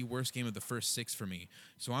been the worst game of the first 6 for me.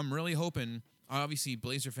 So I'm really hoping. Obviously,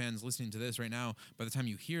 Blazer fans listening to this right now, by the time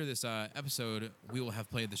you hear this episode, we will have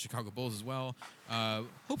played the Chicago Bulls as well.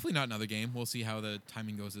 Hopefully not another game. We'll see how the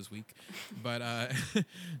timing goes this week. But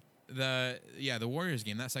the Warriors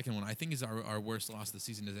game, that second one, I think is our worst loss of the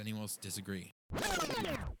season. Does anyone else disagree?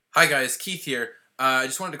 Hi guys, Keith here. I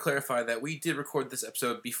just wanted to clarify that we did record this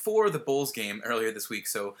episode before the Bulls game earlier this week,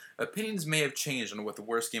 so opinions may have changed on what the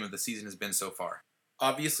worst game of the season has been so far.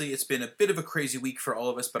 Obviously, it's been a bit of a crazy week for all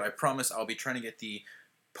of us, but I promise I'll be trying to get the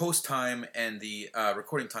post time and the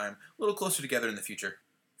recording time a little closer together in the future.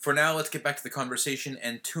 For now, let's get back to the conversation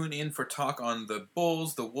and tune in for talk on the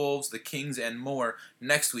Bulls, the Wolves, the Kings, and more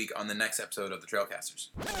next week on the next episode of the Trailcasters.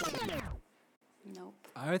 Nope.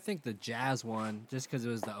 I would think the Jazz won just because it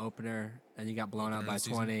was the opener and you got blown out by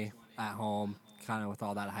 20 at home, kind of with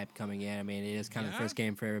all that hype coming in. I mean, it is kind of the first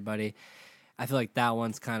game for everybody. I feel like that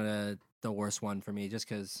one's kind of the worst one for me just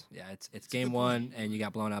because, it's game 1 and you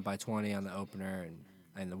got blown out by 20 on the opener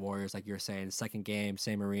and the Warriors, like you were saying, second game,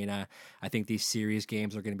 same arena. I think these series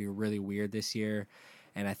games are going to be really weird this year.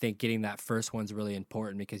 And I think getting that first one's really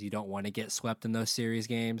important because you don't want to get swept in those series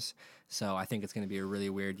games. So I think it's going to be a really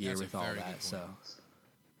weird year with all that. So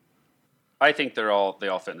I think they all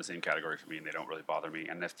fit in the same category for me, and they don't really bother me.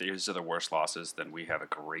 And if these are the worst losses, then we have a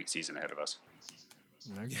great season ahead of us.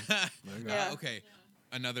 Okay.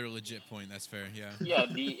 Another legit point. That's fair. Yeah. Yeah.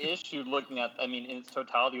 The issue looking at, in its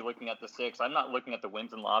totality, looking at the 6, I'm not looking at the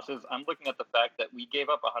wins and losses. I'm looking at the fact that we gave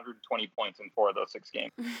up 120 points in 4 of those 6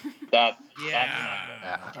 games.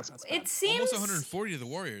 It seems almost 140 to the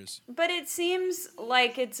Warriors. But it seems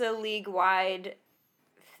like it's a league-wide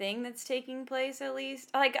thing that's taking place. At least,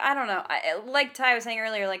 I don't know. Like Ty was saying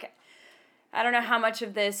earlier, I don't know how much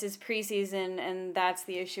of this is preseason and that's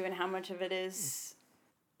the issue, and how much of it is.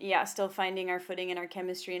 Yeah, still finding our footing and our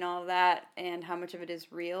chemistry and all of that, and how much of it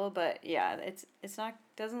is real. But yeah, it's not,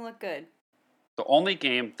 doesn't look good. The only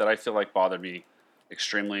game that I feel like bothered me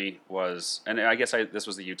extremely was, and I guess this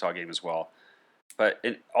was the Utah game as well, but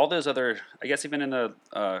in all those other, I guess even in the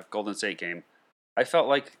Golden State game, I felt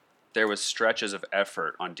like there was stretches of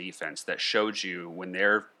effort on defense that showed you when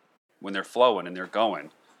they're flowing and they're going,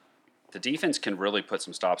 the defense can really put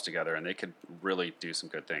some stops together and they could really do some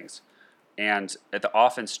good things. And the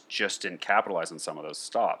offense just didn't capitalize on some of those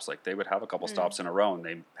stops. They would have a couple stops in a row, and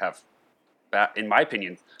they have, in my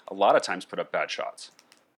opinion, a lot of times put up bad shots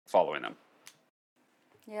following them.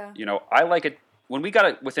 Yeah. I like it when we got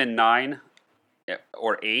it within 9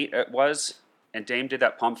 or 8. It was, and Dame did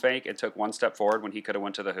that pump fake and took one step forward when he could have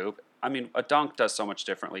went to the hoop. A dunk does so much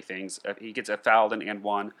differently things. If he gets a fouled and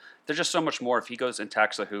one, there's just so much more. If he goes and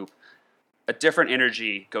attacks the hoop, a different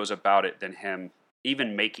energy goes about it than him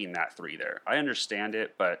even making that three there. I understand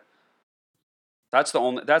it, but that's the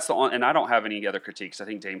only, and I don't have any other critiques. I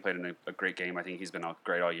think Dame played a great game. I think he's been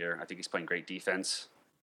great all year. I think he's playing great defense.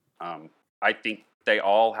 I think they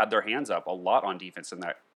all had their hands up a lot on defense in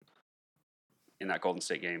that Golden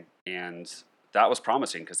State game, and that was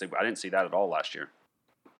promising because I didn't see that at all last year.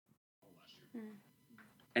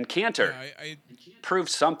 And Kanter proved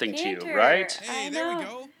something to you, right? Hey, there we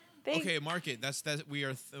go. Okay, mark it. That's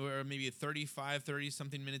we're maybe 30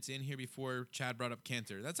 something minutes in here before Chad brought up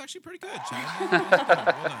Kanter. That's actually pretty good, Chad.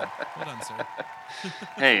 Well done, sir.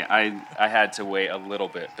 Hey, I had to wait a little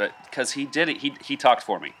bit, but because he did it, he talked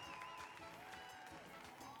for me.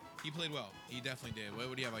 He played well. He definitely did. What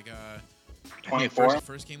would he have, like 24?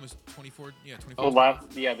 First game was 24. Yeah, 24. Oh,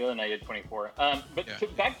 the other night did 24. But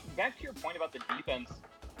back to your point about the defense.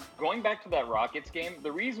 Going back to that Rockets game,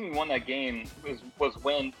 the reason we won that game was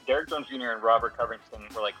when Derrick Jones Jr. and Robert Covington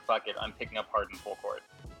were like, "Fuck it, I'm picking up Harden full court."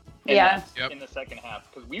 And in the second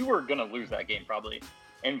half, because we were gonna lose that game probably,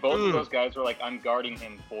 and both of those guys were like, "I'm guarding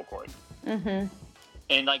him full court." Mm-hmm.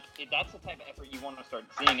 And like that's the type of effort you want to start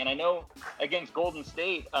seeing. And I know against Golden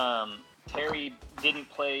State, Terry didn't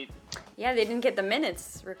play. Yeah, they didn't get the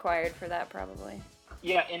minutes required for that probably.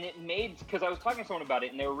 Yeah, and it made, because I was talking to someone about it,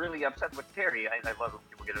 and they were really upset with Terry. I love when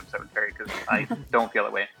people get upset with Terry because I don't feel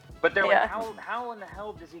that way. But they're like, how in the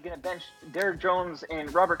hell is he going to bench Derrick Jones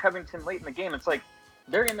and Robert Covington late in the game? It's like,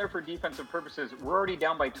 they're in there for defensive purposes. We're already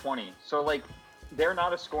down by 20. So, like, they're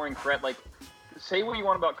not a scoring threat. Like, say what you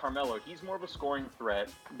want about Carmelo. He's more of a scoring threat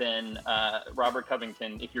than Robert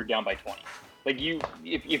Covington if you're down by 20. Like,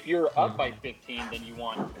 if you're up by 15, then you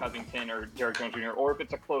want Covington or Derrick Jones Jr., or if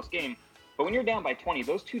it's a close game. But when you're down by 20,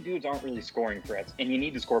 those two dudes aren't really scoring threats, and you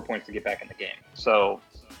need to score points to get back in the game. So,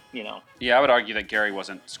 you know. Yeah, I would argue that Gary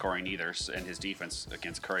wasn't scoring either, and his defense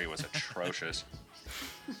against Curry was atrocious.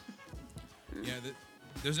 Yeah,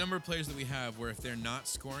 there's a number of players that we have where if they're not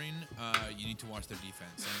scoring, you need to watch their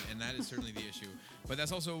defense, and that is certainly the issue. But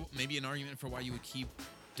that's also maybe an argument for why you would keep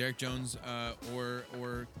Derrick Jones or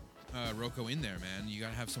Rocco in there, man. You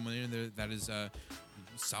got to have someone in there that is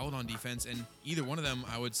solid on defense, and either one of them,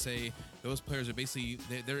 I would say those players are basically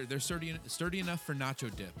they're sturdy enough for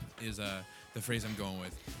nacho dip is the phrase I'm going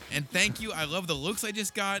with. And thank you, I love the looks I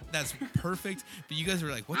just got. That's perfect. But you guys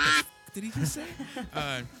were like, what the f- did he just say?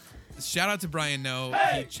 Shout out to Brian No.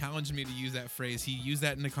 He challenged me to use that phrase. He used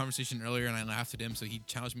that in the conversation earlier, and I laughed at him, so he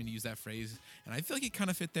challenged me to use that phrase, and I feel like it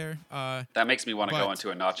kind of fit there. That makes me want to go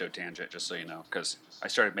into a nacho tangent, just so you know, because I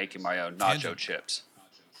started making my own nacho chips.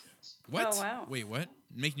 What? Oh, wow. Wait, what?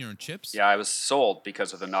 Making your own chips? Yeah, I was sold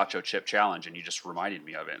because of the nacho chip challenge, and you just reminded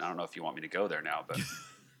me of it. And I don't know if you want me to go there now, but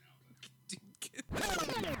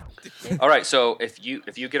all right. So if you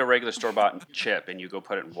get a regular store-bought chip and you go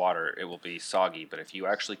put it in water, it will be soggy. But if you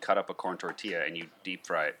actually cut up a corn tortilla and you deep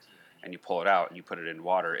fry it and you pull it out and you put it in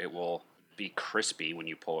water, it will be crispy when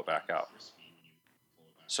you pull it back out.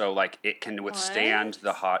 So like it can withstand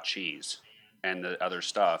the hot cheese and the other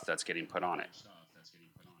stuff that's getting put on it.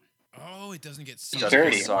 Oh, it doesn't get soggy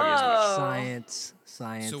as much. Science.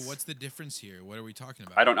 So what's the difference here? What are we talking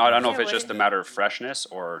about? I don't know if it's just a matter of freshness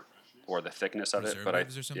or the thickness of it, but I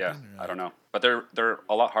don't know. But they're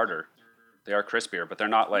a lot harder. They are crispier, but they're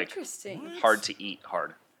not like hard to eat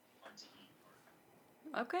hard.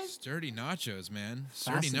 Okay. Sturdy nachos, man.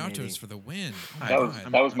 Sturdy nachos for the win. Oh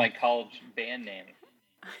that was my college band name.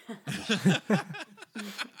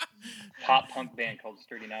 Pop punk band called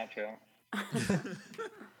Sturdy Nacho.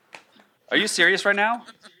 Are you serious right now?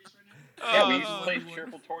 Yeah, we used to play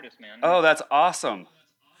Cheerful Tortoise, man. Oh, that's awesome.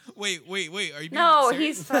 Wait. Are you being No,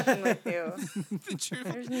 serious? he's fucking with you.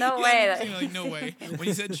 There's no way. No way. When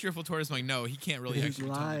he said Cheerful Tortoise, I'm like, no, he can't really actually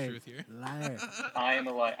tell the truth here. Liar. I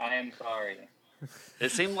am sorry.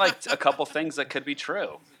 It seemed like a couple things that could be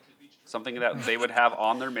true. Something that they would have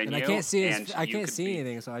on their menu. And I can't see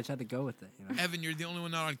anything, so I tried to go with it. You know? Evan, you're the only one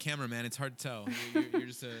not on camera, man. It's hard to tell. You're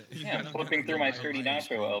just I'm flipping through my Sturdy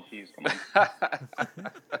Nacho LPs. Come on.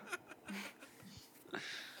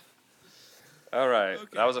 All right. Okay.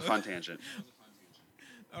 That was a fun tangent.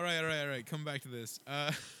 All right. Come back to this.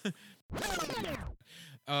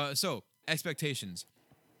 So, expectations.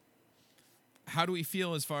 How do we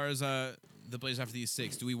feel as far as the Blazers after these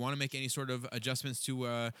 6? Do we want to make any sort of adjustments to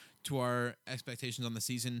our expectations on the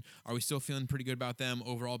season? Are we still feeling pretty good about them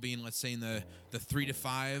overall being, let's say, in the 3 to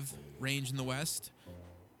 5 range in the West?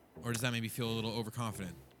 Or does that maybe feel a little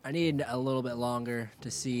overconfident? I need a little bit longer to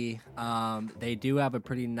see. They do have a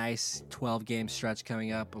pretty nice 12-game stretch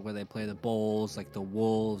coming up where they play the Bulls, like the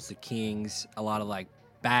Wolves, the Kings, a lot of like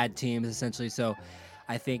bad teams essentially. So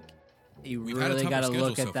I think you really got to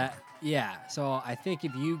look at that. Yeah. So I think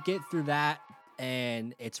if you get through that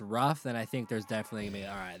and it's rough, then I think there's definitely gonna be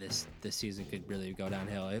all right. This season could really go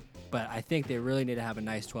downhill. But I think they really need to have a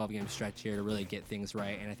nice 12-game stretch here to really get things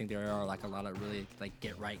right. And I think there are like a lot of really like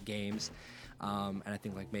get right games. And I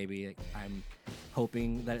think like maybe I'm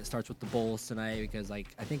hoping that it starts with the Bulls tonight, because like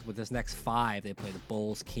I think with this next 5 they play the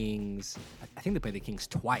Bulls, Kings. I think they play the Kings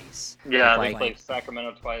twice. Yeah, they play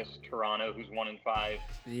Sacramento twice, Toronto, who's 1-5.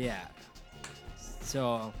 Yeah.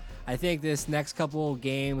 So I think this next couple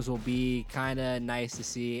games will be kind of nice to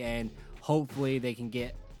see, and hopefully they can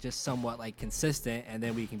get just somewhat like consistent, and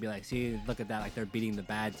then we can be like, see, look at that, like they're beating the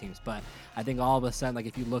bad teams. But I think all of a sudden, like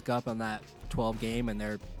if you look up on that 12 game and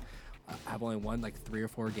they're have only won like 3 or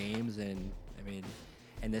 4 games, and I mean,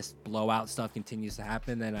 and this blowout stuff continues to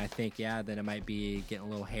happen, then I think then it might be getting a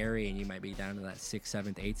little hairy, and you might be down to that 6th,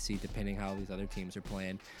 7th, 8th seed, depending how these other teams are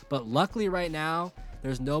playing. But luckily right now,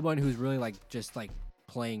 there's no one who's really like just like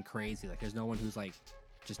playing crazy. Like there's no one who's like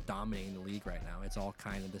just dominating the league right now. It's all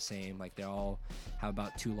kind of the same. Like they all have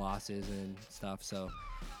about 2 losses and stuff. So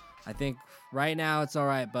I think right now it's all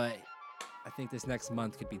right, but I think this next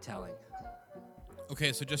month could be telling.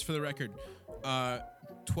 Okay, so just for the record,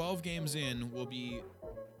 12 games in will be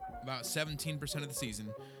about 17% of the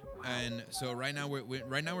season, and so right now we're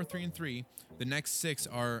 3-3. The next 6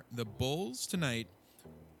 are the Bulls tonight,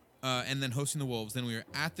 and then hosting the Wolves. Then we are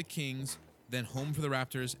at the Kings, then home for the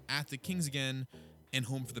Raptors, at the Kings again, and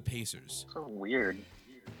home for the Pacers. So weird.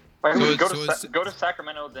 Why would go to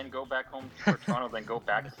Sacramento, then go back home for Toronto, then go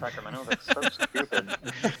back to Sacramento? That's so stupid.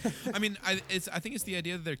 I mean, I think it's the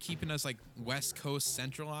idea that they're keeping us like West Coast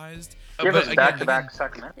centralized. Give us back-to-back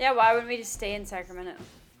Sacramento. Yeah, why wouldn't we just stay in Sacramento?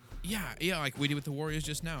 Yeah, like we did with the Warriors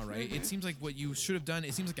just now, right? Mm-hmm. It seems like what you should have done,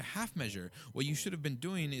 it seems like a half measure. What you should have been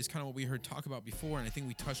doing is kind of what we heard talk about before, and I think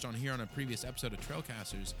we touched on here on a previous episode of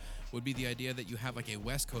Trailcasters, would be the idea that you have like a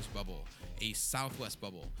West Coast bubble, a Southwest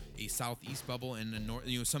bubble, a Southeast bubble, and a North,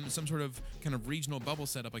 some sort of kind of regional bubble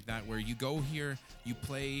setup like that, where you go here, you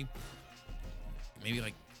play maybe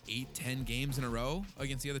like 8-10 games in a row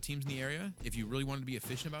against the other teams in the area, if you really wanted to be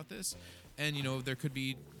efficient about this. And, there could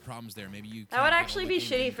be problems there. Maybe you. That would actually be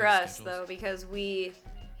shitty for us, though, because we,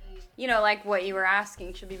 like what you were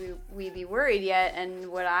asking, should we be worried yet? And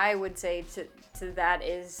what I would say to that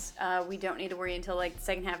is we don't need to worry until, like, the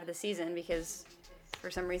second half of the season, because for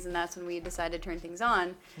some reason that's when we decide to turn things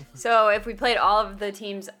on. So if we played all of the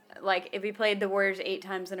teams, like, if we played the Warriors 8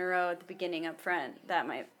 times in a row at the beginning up front, that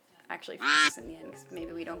might actually f us in the end, because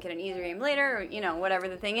maybe we don't get an easier game later, or, whatever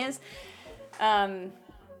the thing is.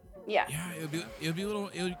 Yeah,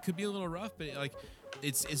 it could be a little rough, but like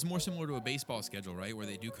it's more similar to a baseball schedule, right? Where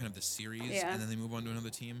they do kind of the series and then they move on to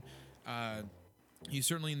another team. You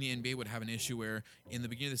certainly in the NBA would have an issue where in the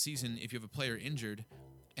beginning of the season, if you have a player injured,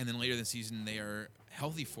 and then later in the season they are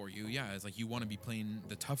healthy for you, it's like you want to be playing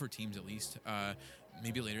the tougher teams at least.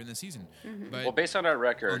 Maybe later in the season. Mm-hmm. But based on our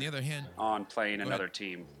record, on the other hand, on playing another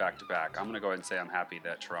team back to back, I'm going to go ahead and say I'm happy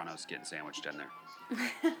that Toronto's getting sandwiched in there.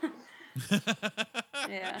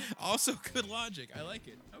 Yeah. Also good logic. I like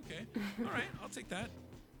it. Okay. All right. I'll take that.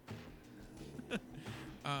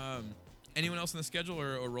 Anyone else on the schedule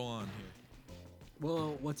or roll on here?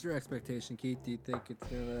 Well, what's your expectation, Keith? Do you think it's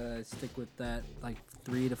going to stick with that like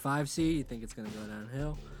 3 to 5 seed? You think it's going to go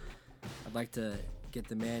downhill? I'd like to get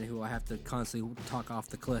the man who I have to constantly talk off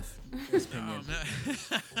the cliff. His opinion.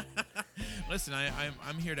 Listen,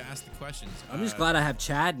 I'm here to ask the questions. I'm just glad I have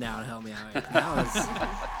Chad now to help me out.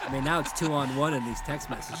 Now it's 2-on-1 in these text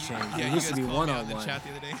message chains. Yeah, it used to be 1-on-1. The chat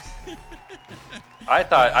the other day.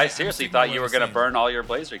 I seriously thought you were going to burn all your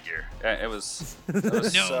Blazer gear. It was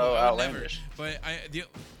so outlandish. Never. But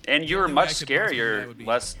and you were much scarier,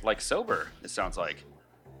 less like sober. It sounds like.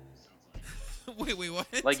 Wait, what?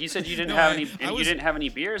 Like you said, you didn't have any. You didn't have any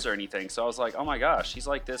beers or anything. So I was like, oh my gosh, he's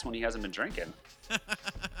like this when he hasn't been drinking.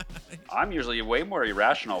 I'm usually way more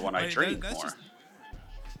irrational when I drink more.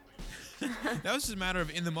 That was just a matter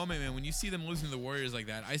of in the moment, man. When you see them losing to the Warriors like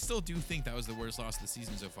that, I still do think that was the worst loss of the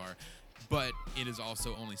season so far. But it is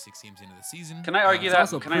also only 6 games into the season. Can I argue that?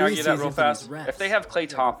 Can I argue that real fast? If they have Klay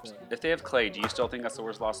Thompson, do you still think that's the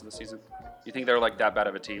worst loss of the season? You think they're like that bad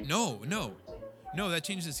of a team? No, that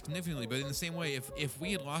changes it significantly. But in the same way, if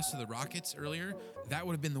we had lost to the Rockets earlier, that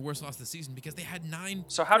would have been the worst loss of the season because they had 9.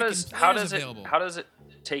 So how does it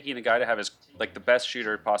taking a guy to have his like the best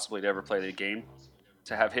shooter possibly to ever play the game,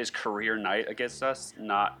 to have his career night against us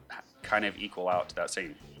not kind of equal out to that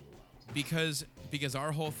same? Because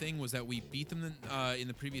our whole thing was that we beat them in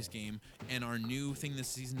the previous game, and our new thing this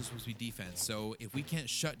season is supposed to be defense. So if we can't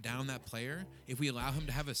shut down that player, if we allow him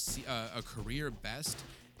to have a career best,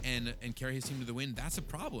 and carry his team to the win, that's a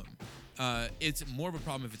problem. It's more of a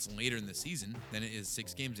problem if it's later in the season than it is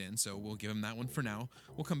 6 games in. So we'll give him that one for now.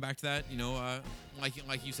 We'll come back to that.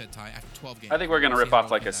 Like you said, Ty, after 12 games. I think we're gonna rip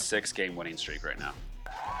off like a 6-game winning streak right now.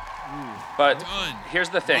 But here's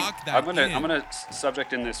the thing. I'm gonna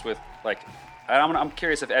subject in this with like, I'm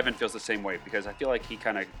curious if Evan feels the same way, because I feel like he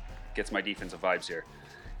kind of gets my defensive vibes here.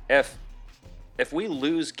 If we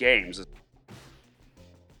lose games.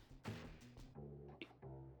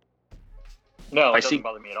 No, it doesn't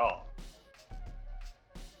bother me at all.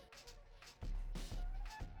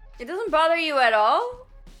 It doesn't bother you at all?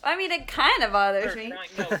 I mean, it kind of bothers me. No,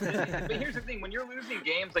 but here's the thing. When you're losing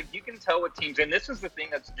games, like, you can tell what teams, and this is the thing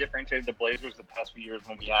that's differentiated the Blazers the past few years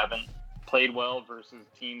when we haven't played well versus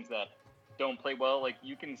teams that don't play well. Like,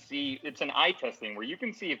 you can see, it's an eye test thing where you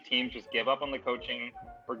can see if teams just give up on the coaching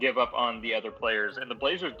or give up on the other players, and the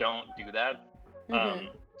Blazers don't do that. Mm-hmm.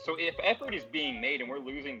 So if effort is being made and we're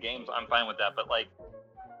losing games, I'm fine with that. But, like,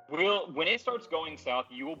 when it starts going south,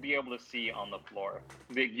 you will be able to see on the floor.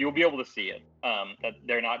 You'll be able to see it, that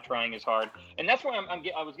they're not trying as hard. And that's why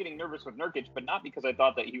I was getting nervous with Nurkic, but not because I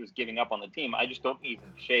thought that he was giving up on the team. I just don't think he's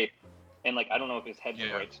in shape. And, like, I don't know if his head's in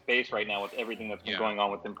the right space right now with everything that's been going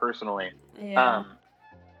on with him personally. Yeah.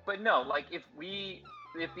 But no, like, if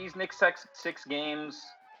these next 6 games,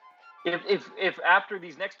 if after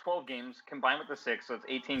these next 12 games combined with the 6, so it's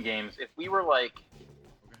 18 games, if we were like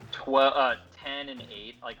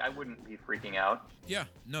 10-8, like, I wouldn't be freaking out. Yeah,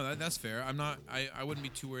 no, that's fair. I wouldn't be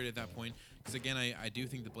too worried at that point, because again, I do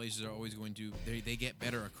think the Blazers are always going to, they get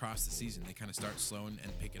better across the season. They kind of start slow and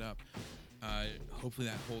pick it up. Hopefully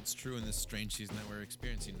that holds true in this strange season that we're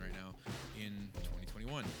experiencing right now in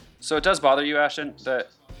 2021. So it does bother you, Ashton, that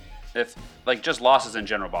if, like, just losses in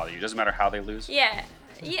general bother you? It doesn't matter how they lose? Yeah,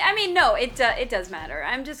 I mean, no, it does matter.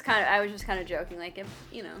 I was just kind of joking, like, if,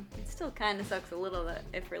 it still kind of sucks a little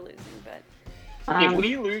if we're losing, but. If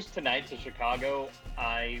we lose tonight to Chicago,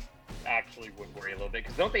 I actually would worry a little bit,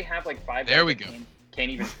 because don't they have like 5 there guys that can't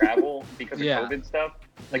even travel because of COVID stuff?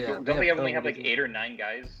 Like, don't they only have like 8 or 9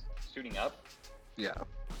 guys suiting up? Yeah.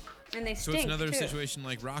 And they so stink, it's another too. situation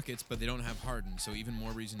like Rockets, but they don't have Harden, so even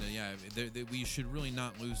more reason to we should really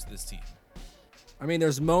not lose this team. I mean,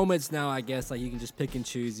 there's moments now, I guess, like, you can just pick and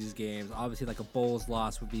choose these games. Obviously, like, a Bulls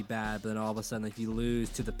loss would be bad, but then all of a sudden, if you lose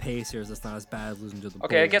to the Pacers, that's not as bad as losing to the Bulls.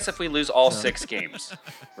 Okay, I guess if we lose all 6 games,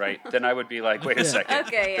 right, then I would be like, wait a second.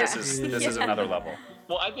 Okay, yeah. This is another level.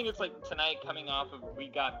 Well, I think it's like tonight, coming off of, we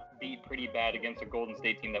got beat pretty bad against a Golden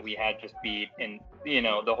State team that we had just beat in,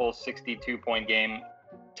 the whole 62-point game.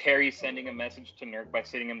 Terry sending a message to Nurk by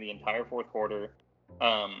sitting him the entire fourth quarter.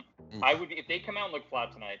 I would, if they come out and look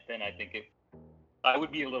flat tonight, then I think I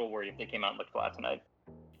would be a little worried if they came out and looked flat tonight.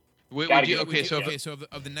 So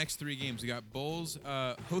of the next 3 games, we got Bulls,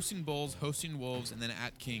 hosting Wolves, and then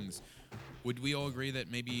at Kings. Would we all agree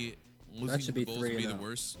that maybe losing to the Bulls would be the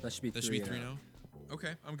worst? That should be 3-0.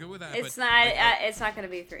 Okay, I'm good with that. It's not going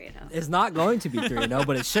to be 3-0. It's not going to be 3-0,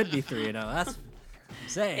 but it should be 3-0. That's what I'm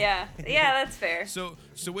saying. Yeah, that's fair. So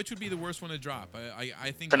which would be the worst one to drop?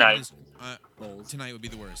 I think tonight. Tonight would be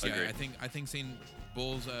the worst. Agreed. Yeah, I think saying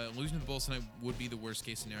Bulls losing to the Bulls tonight would be the worst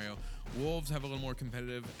case scenario. Wolves have a little more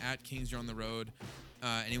competitive. At Kings, you're on the road.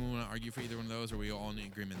 Anyone want to argue for either one of those, or are we all in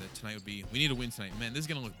agreement that tonight would be? We need to win tonight. Man, this is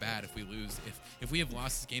gonna look bad if we lose. If we have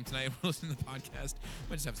lost this game tonight, we're listening to the podcast. I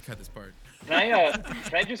might just have to cut this part.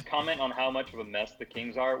 Can I just comment on how much of a mess the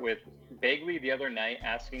Kings are with Bagley the other night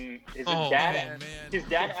asking his dad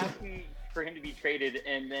asking for him to be traded,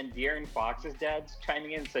 and then De'Aaron Fox's dad's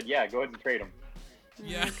chiming in and said, "Yeah, go ahead and trade him."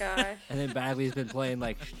 Yeah. Oh my gosh. And then Bagley's been playing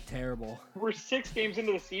like terrible. We're 6 games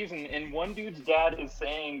into the season, and one dude's dad is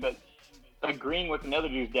saying that, agreeing with another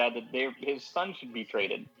dude's dad, that his son should be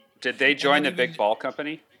traded. Did they join the big ball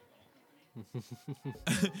company?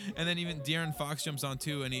 And then even De'Aaron Fox jumps on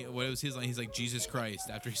too, and what was his line? He's like, Jesus Christ,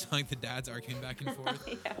 after he saw like the dads arguing back and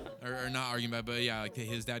forth. or not arguing back, but yeah, like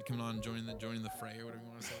his dad coming on joining the fray or whatever you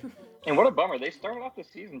want to say. And what a bummer. They started off the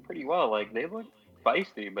season pretty well. Like, they look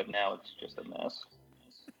feisty, but now it's just a mess.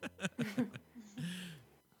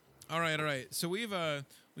 All right. So we've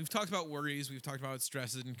talked about worries, we've talked about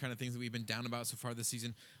stresses and kind of things that we've been down about so far this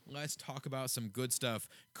season. Let's talk about some good stuff.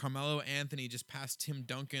 Carmelo Anthony just passed Tim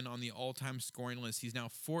Duncan on the all-time scoring list. He's now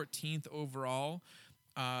 14th overall.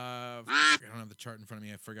 I don't have the chart in front of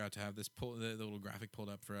me. I forgot to have this the little graphic pulled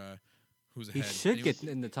up for who's ahead. He should get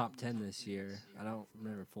in the top 10 this year. I don't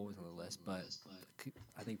remember if Fuller's on the list, but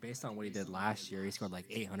I think based on what he did last year, he scored like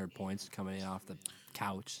 800 points coming in off the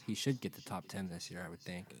couch. He should get the top 10 this year, I would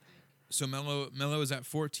think. So Melo is at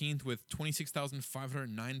 14th with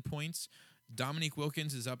 26,509 points. Dominique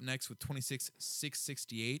Wilkins is up next with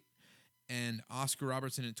 26,668. and Oscar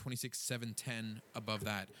Robertson at 26, 7, 10 above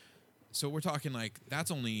that. So we're talking like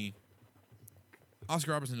that's only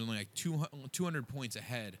Oscar Robertson is only like 200 points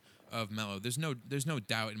ahead of Melo. There's no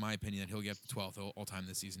doubt in my opinion that he'll get the 12th all time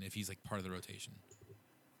this season if he's like part of the rotation.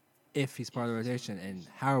 If he's part of the rotation, and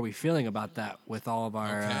how are we feeling about that with all of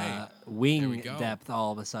our wing depth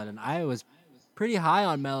all of a sudden? I was pretty high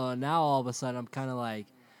on Melo, and now all of a sudden I'm kind of like,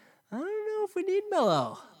 I don't know if we need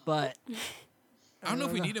Melo, but I don't know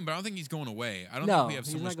if we need him, but I don't think he's going away. I don't think we have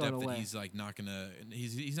so much depth that he's like not gonna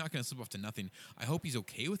he's not gonna slip off to nothing. I hope he's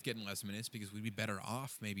okay with getting less minutes because we'd be better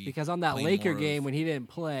off maybe. Because on that Laker game when he didn't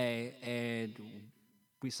play and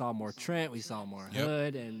we saw more Trent, we saw more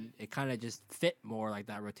Hood, and it kind of just fit more like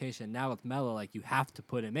that rotation. Now with Melo, like you have to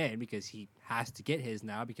put him in because he has to get his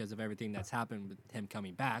now because of everything that's happened with him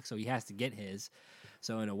coming back. So he has to get his.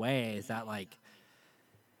 So in a way, is that like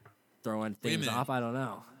throwing things off? I don't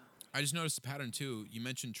know. I just noticed a pattern too. You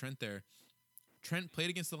mentioned Trent there. Trent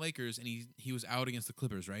played against the Lakers and he was out against the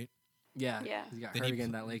Clippers, right? Yeah. He got hurt again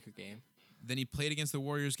in that Laker game. Then he played against the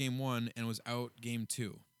Warriors game 1 and was out game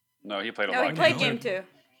 2. No, he played he played game 2.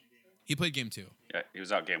 He played game 2. Yeah, he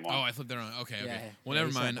was out game 1. Oh, I flipped that around. Okay. Well,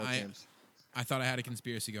 never mind. I thought I had a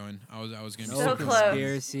conspiracy going. I was going to be so close.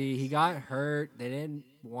 Conspiracy. He got hurt. They didn't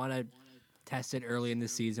want to test it early in the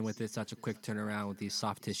season with such a quick turnaround with these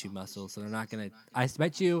soft tissue muscles. So they're not going to. I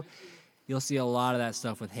bet you'll see a lot of that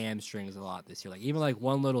stuff with hamstrings a lot this year. Like even like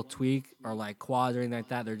one little tweak or like quads or anything like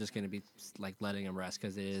that, they're just going to be like letting him rest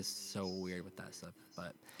because it is so weird with that stuff.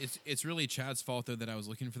 But it's really Chad's fault though that I was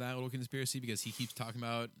looking for that little conspiracy because he keeps talking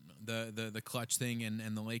about the clutch thing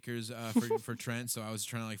and the Lakers for Trent. So I was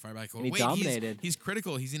trying to like fire back. Oh, he dominated. He's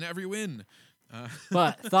critical. He's in every win.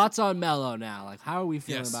 But thoughts on Melo now? Like how are we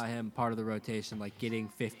feeling about him part of the rotation? Like getting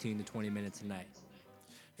 15 to 20 minutes a night.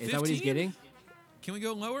 Is 15? That what he's getting? Can we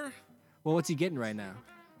go lower? Well, what's he getting right now?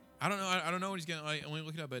 I don't know. I don't know what he's getting. I only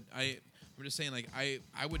look it up, but I'm just saying, like, I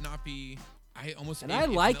would not be. I almost. And I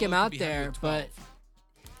like him out there, but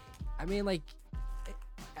I mean, like,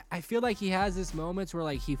 I feel like he has this moments where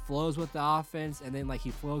like he flows with the offense, and then like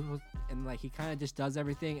he flows with, and like he kind of just does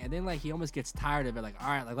everything, and then like he almost gets tired of it. Like, all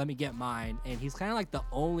right, like let me get mine, and he's kind of like the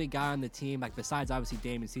only guy on the team, like besides obviously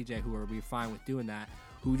Dame and CJ, who are fine with doing that.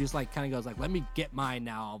 Who just like kind of goes like, let me get mine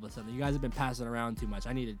now all of a sudden. You guys have been passing around too much.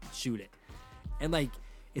 I need to shoot it. And like,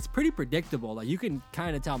 it's pretty predictable. Like you can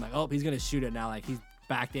kind of tell him like, oh, he's going to shoot it now. Like he's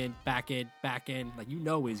back in. Like you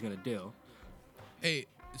know what he's going to do. Hey,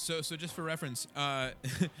 so just for reference,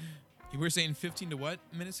 we're saying 15 to what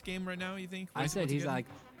minutes game right now, you think? I said he's like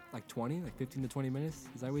 20, like 15 to 20 minutes.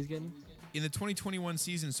 Is that what he's getting? In the 2021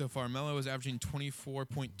 season so far, Melo is averaging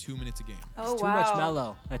 24.2 minutes a game. Oh, That's too much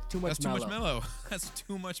Melo. That's too much Melo. That's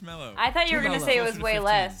too much Melo. I thought you were going to say it was way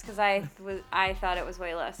less because I thought it was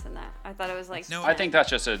way less than that. I thought it was like. No, I think that's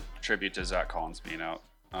just a tribute to Zach Collins being out.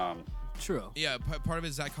 True. Yeah, part of it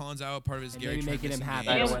is Zach Collins out, part of it is Gary Trent making him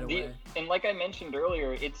happy. And like I mentioned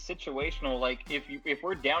earlier, it's situational. Like if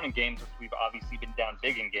we're down in games, which we've obviously been down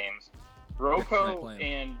big in games. Rocco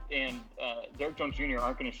and Derek Jones Jr.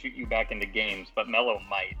 aren't going to shoot you back into games, but Melo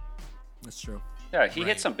might. That's true. Yeah, he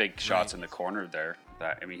hit some big shots in the corner there.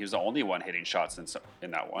 He was the only one hitting shots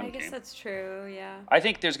in that one game. I guess that's true, yeah. I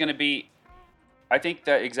think there's going to be – I think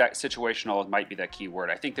that exact situational might be that key word.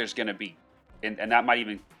 I think there's going to be – and that might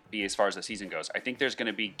even be as far as the season goes. I think there's going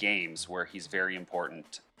to be games where he's very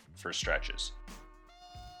important for stretches.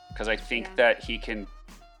 Because I think that he can –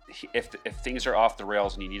 if things are off the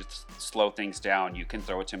rails and you need to slow things down, you can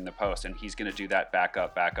throw it to him in the post, and he's going to do that back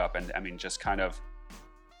up, and I mean just kind of,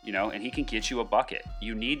 and he can get you a bucket.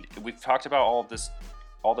 We've talked about all of this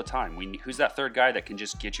all the time. Who's that third guy that can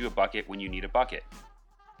just get you a bucket when you need a bucket?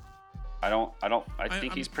 I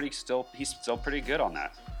think he's still pretty good on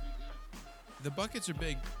that. The buckets are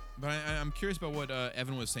big, but I'm curious about what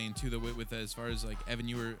Evan was saying too. With as far as like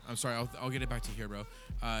Evan, I'm sorry, I'll get it back to you here, bro.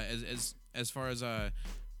 As far as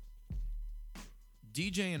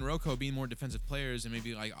DJ and Rocco being more defensive players and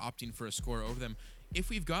maybe like opting for a scorer over them. If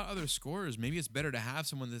we've got other scorers, maybe it's better to have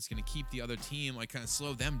someone that's going to keep the other team, like kind of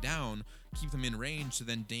slow them down, keep them in range, so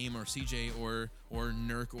then Dame or CJ or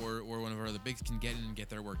Nurk or one of our other bigs can get in and get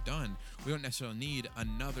their work done. We don't necessarily need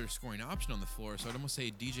another scoring option on the floor, so I'd almost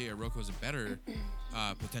say DJ or Rocco is a better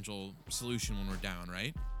potential solution when we're down,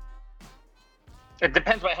 right? It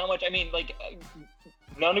depends by how much. I mean, like,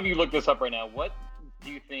 none of you look this up right now. What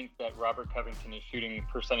do you think that Robert Covington is shooting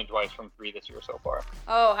percentage-wise from 3 this year so far?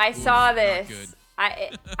 Oh, I saw this. Not good.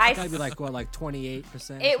 I gotta be like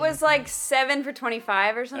 28%. It was like 7 for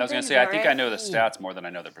 25 or something. I was gonna say I think I know the stats more than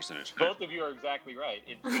I know the percentage. Both of you are exactly right.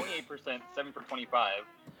 It's 28%, 7 for 25.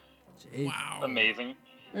 Wow, amazing.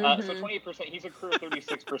 So 28%. He's a career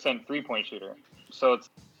 36% 3-point shooter. So it's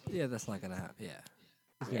that's not gonna happen. Yeah,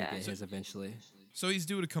 he's gonna get his eventually. So he's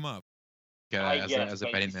due to come up. Yeah, as a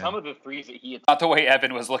betting man. Some of the threes that he not the way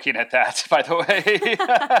Evan was looking at that, by the way.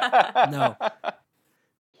 No.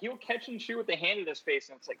 He'll catch and shoot with the hand in his face,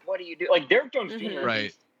 and it's like, what do you do? Like Derrick Jones Jr.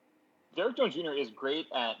 Right. Derrick Jones Jr. is great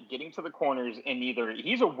at getting to the corners, and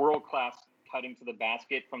he's a world class cutting to the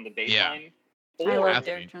basket from the baseline. Yeah. I love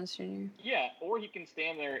Derrick Jones Jr. Yeah, or he can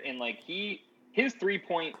stand there and his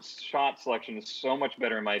 3-point shot selection is so much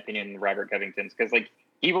better in my opinion than Robert Covington's, because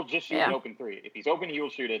he will just shoot an open three. If he's open, he will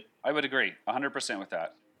shoot it. I would agree 100% with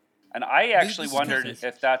that. And I actually wondered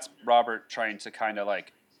if that's Robert trying to kind of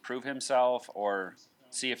prove himself or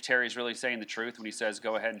see if Terry's really saying the truth when he says,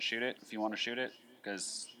 go ahead and shoot it if you want to shoot it.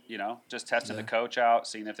 Because, just testing the coach out,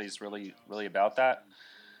 seeing if he's really, really about that.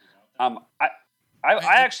 I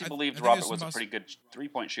actually believed Robert was a pretty good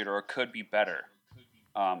 3-point shooter, or could be better.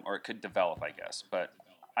 Or it could develop, I guess. But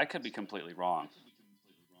I could be completely wrong.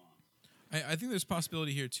 I think there's a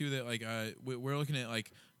possibility here too that we're looking at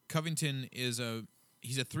Covington he's a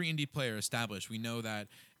 3-and-D player established. We know that,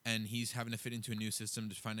 and he's having to fit into a new system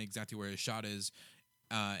to find exactly where his shot is,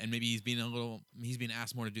 and maybe he's being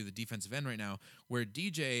asked more to do the defensive end right now. Where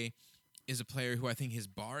DJ is a player who I think his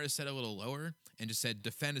bar is set a little lower and just said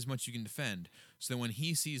defend as much as you can defend. So that when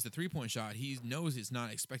he sees the 3-point shot, he knows it's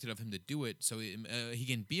not expected of him to do it. So he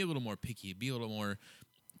can be a little more picky, be a little more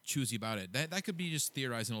choosy about it. That could be just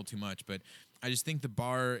theorizing a little too much, but I just think the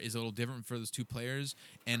bar is a little different for those two players,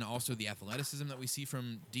 and also the athleticism that we see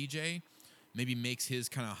from DJ maybe makes his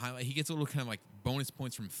kind of highlight. He gets a little kind of bonus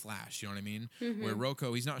points from flash, you know what I mean? Mm-hmm. Where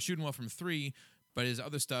Rocco, he's not shooting well from 3, but his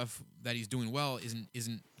other stuff that he's doing well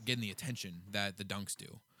isn't getting the attention that the dunks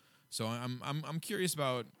do. So I'm curious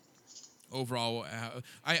about overall.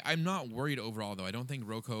 I'm not worried overall though. I don't think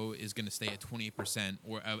Rocco is going to stay at 28%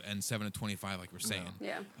 and 7 to 25 like we're saying. No.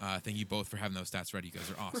 Yeah. Thank you both for having those stats ready. You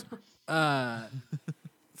guys are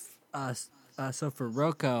awesome. So for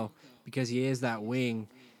Rocco, because he is that wing,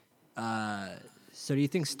 so do you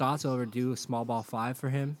think Stotts will ever do a small ball 5 for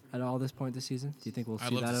him at all this point this season? Do you think we'll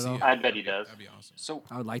see that at all? I bet he does. That'd be awesome. So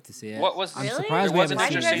I would like to see it. What was I'm really? surprised it we was an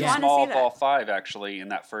haven't seen interesting it yet. small ball 5 actually in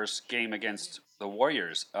that first game against the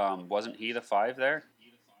Warriors. Wasn't he the 5 there?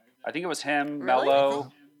 I think it was him, Really?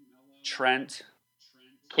 Melo, Trent.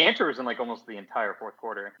 Cantor was in almost the entire fourth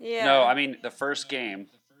quarter. Yeah. No, I mean the first game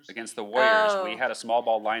against the Warriors, we had a small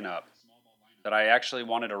ball lineup that I actually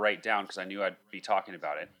wanted to write down because I knew I'd be talking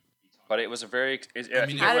about it. But it was a very. How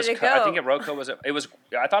did it go? I think Rocco was. It was.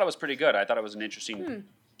 I thought it was pretty good. I thought it was an interesting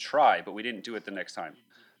try, but we didn't do it the next time.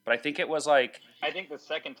 But I think it was I think the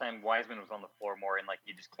second time Wiseman was on the floor more, and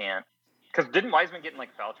you just can't. Because didn't Wiseman get in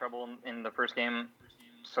foul trouble in the first game,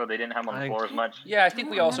 so they didn't have him on the floor as much? Yeah, I think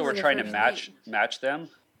we also were trying to match them.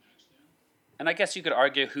 And I guess you could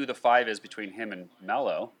argue who the 5 is between him and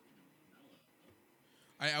Melo.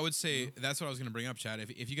 I would say that's what I was going to bring up, Chad.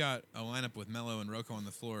 If you got a lineup with Melo and Rocco on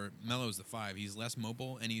the floor, Melo's the 5. He's less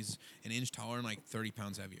mobile, and he's an inch taller and 30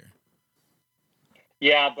 pounds heavier.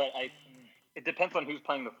 Yeah, but it depends on who's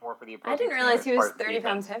playing the 4 for the opposing. I didn't realize he was 30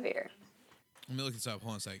 pounds heavier. Let me look this up.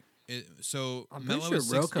 Hold on a sec. I'm Melo pretty is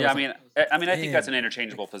sure 6. Rocco's Yeah, I mean, I think that's an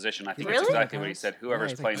interchangeable position. I think that's exactly what he said.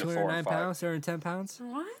 Whoever's playing the 4 and 5. 210 pounds.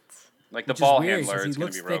 What? The ball handler is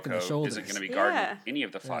going to be Rocco. Isn't going to be guarding any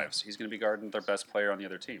of the 5s. He's going to be guarding their best player on the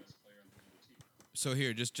other team. So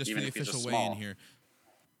here, just for the official weigh-in here.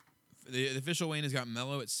 The official weigh-in has got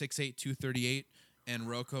Melo at 6'8", 238, and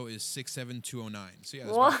Rocco is 6'7", 209. So yeah,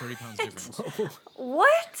 there's about 30 pounds difference.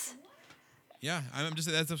 What? Yeah,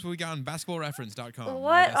 that's what we got on basketballreference.com.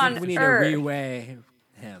 What on we need earth? to reweigh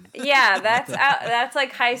him. Yeah, that's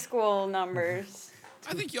high school numbers.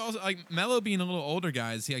 I think you also Melo being a little older,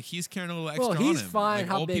 guys. He's carrying a little extra on him. He's fine.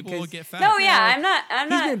 How old big? people will get fat. No, yeah, I'm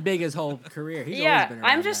not. He's been big his whole career. He's always been around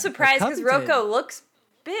I'm just surprised because Rocco looks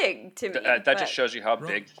big to me. That just shows you how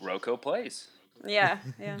big Rocco plays. Yeah.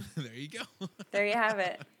 There you go. There you have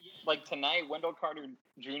it. Tonight, Wendell Carter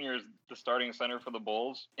Jr. is the starting center for the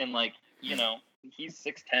Bulls, and he's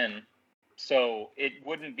 6'10", so I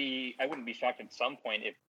wouldn't be shocked at some point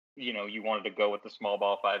if you wanted to go with the small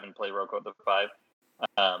ball 5 and play Rocco at the 5.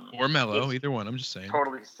 Or Melo, either one. I'm just saying.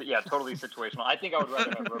 Totally situational. I think I would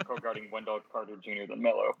rather have Rocco guarding Wendell Carter Jr. than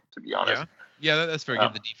Melo, to be honest. Yeah, that's fair.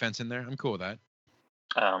 Get the defense in there. I'm cool with that.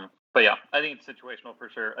 But yeah, I think it's situational for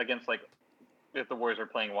sure. Against if the Warriors are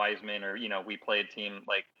playing Wiseman, or we play a team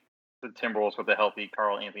like the Timberwolves with a healthy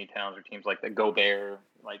Karl Anthony Towns, or teams like the Gobert,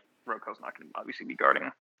 Rocco's not going to obviously be guarding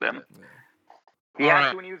them. He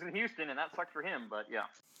had to when he was in Houston, and that sucked for him. But yeah.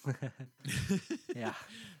 Yeah.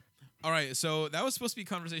 All right, so that was supposed to be a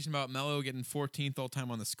conversation about Melo getting 14th all time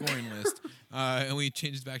on the scoring list, and we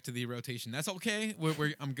changed back to the rotation. That's okay.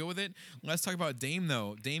 I'm good with it. Let's talk about Dame,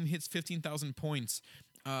 though. Dame hits 15,000 points.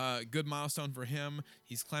 Good milestone for him.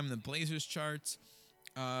 He's climbing the Blazers charts.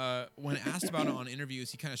 When asked about it on interviews,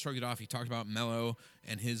 he kind of shrugged it off. He talked about Melo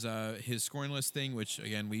and his scoring list thing, which,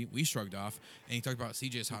 again, we shrugged off. And he talked about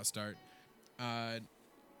CJ's hot start.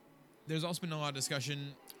 There's also been a lot of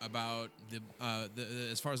discussion about the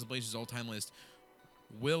as far as the Blazers all-time list,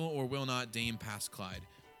 will or will not Dame pass Clyde?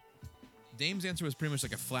 Dame's answer was pretty much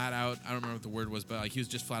like a flat out. I don't remember what the word was, but like he was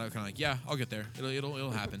just flat out kind of like, yeah, I'll get there. It'll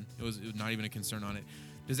happen. It was not even a concern on it.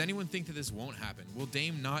 Does anyone think that this won't happen? Will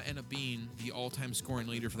Dame not end up being the all-time scoring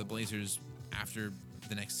leader for the Blazers after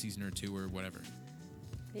the next season or two or whatever?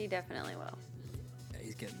 He definitely will. Yeah,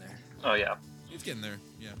 he's getting there. Oh yeah, he's getting there.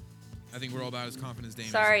 Yeah. I think we're all about as confident as Dame.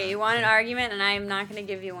 Sorry, you want an argument, and I am not going to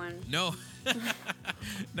give you one. No.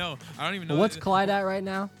 No, I don't even know. Well, what's Clyde at right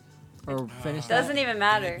now? Or finished? Doesn't even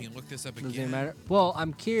matter. You can look this up again. Doesn't even matter. Well,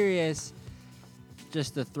 I'm curious,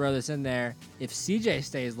 just to throw this in there, if CJ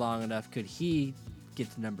stays long enough, could he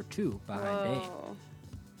get to number 2 behind Dame?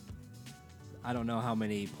 I don't know how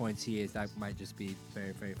many points he is. That might just be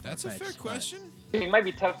very, very far-fetched. That's a fair question. It might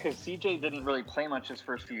be tough because CJ didn't really play much his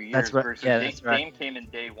first few years. That's right. Versus Yeah, that's right. Dame came in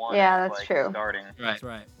day one. Yeah, that's like, true. Starting. That's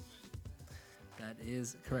right. That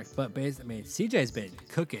is correct. But CJ's been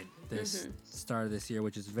cooking this start of this year,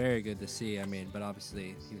 which is very good to see. But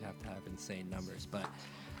obviously you'd have to have insane numbers. But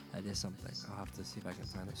that is something. I'll have to see if I can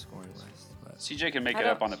find a scoring list. But CJ can make it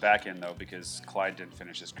up on the back end though, because Clyde didn't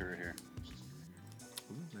finish his career here.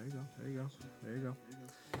 Ooh, there you go.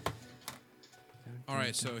 All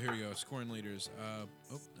right, so here we go. Scoring leaders.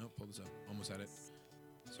 Pull this up. Almost had it.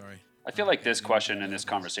 Sorry. I feel like this question and this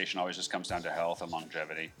conversation always just comes down to health and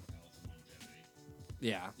longevity.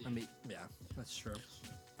 Yeah, that's true.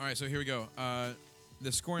 All right, so here we go.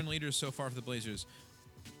 The scoring leaders so far for the Blazers.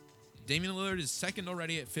 Damian Lillard is second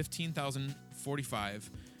already at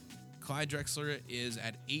 15,045. Clyde Drexler is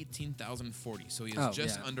at 18,040, so he is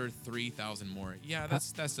just under 3,000 more. Yeah,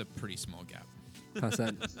 that's a pretty small gap. How's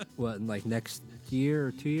that? What, in like next year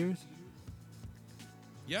or 2 years?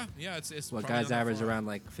 Yeah, it's what guys average around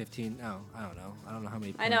like 15. Oh, I don't know. I don't know how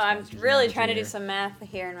many. I know. I'm really trying to do some math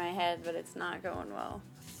here in my head, but it's not going well.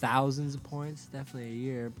 Thousands of points, definitely a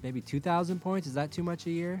year. Maybe 2,000 points. Is that too much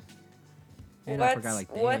a year? Maybe not for a guy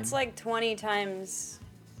like Dame. What's like 20 times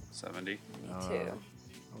 70? 2.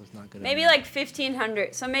 I was not good. Maybe like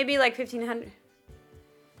 1,500. So maybe like 1,500.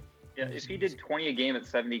 Yeah, if he did 20 a game at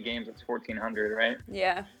 70 games, it's 1,400, right?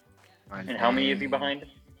 Yeah. And how many is he behind?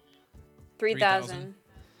 3,000.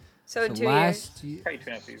 So 2 years. Probably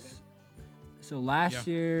 2.5 seasons. So last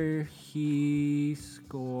year he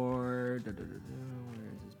scored. Where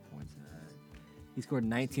is his points at? He scored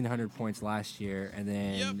 1,900 points last year, and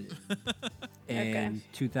then in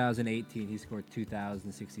 2018 he scored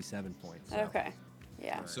 2,067 points. So. Okay.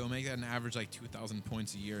 Yeah. So make that an average like 2,000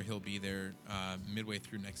 points a year. He'll be there midway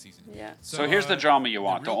through next season. Yeah. So here's the drama you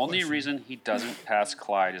want. The only reason he doesn't pass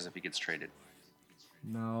Clyde is if he gets traded.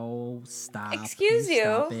 No, stop. Excuse you.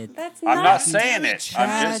 Stop it. That's not. I'm not saying it. Chad,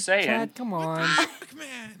 I'm just saying. Chad, come on.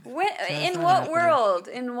 In what world?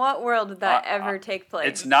 In what world did that ever take place?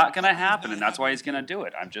 It's not going to happen, and that's why he's going to do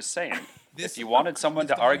it. I'm just saying. If you wanted someone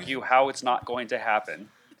to argue how it's not going to happen.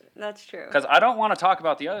 That's true. Because I don't want to talk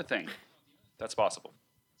about the other thing. That's possible.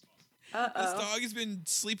 This dog has been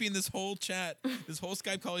sleeping this whole chat. This whole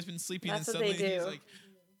Skype call, he's been sleeping. That's and what they do.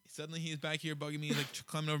 Suddenly he's back here bugging me, like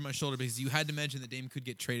climbing over my shoulder because you had to mention that Dame could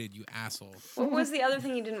get traded, you asshole. What was the other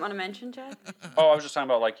thing you didn't want to mention, Chad? Oh, I was just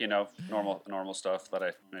talking about normal stuff that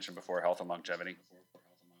I mentioned before, health and longevity.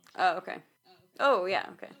 Oh, okay. Oh, yeah,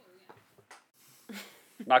 okay.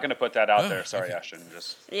 Not going to put that out there. Sorry, Ashton.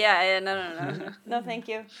 No. No, thank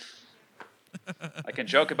you. I can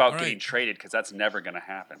joke about getting traded because that's never going to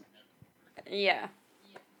happen. Yeah.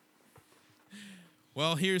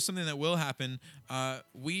 Well, here's something that will happen.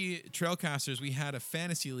 We Trailcasters, we had a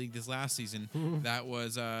fantasy league this last season that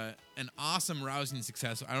was an awesome, rousing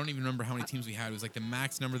success. I don't even remember how many teams we had. It was like the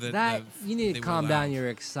max number that you need to calm down your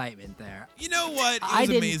excitement there. You know what? It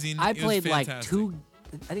was amazing. I played like I think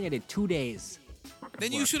I did 2 days.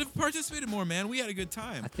 Then you should have participated more, man. We had a good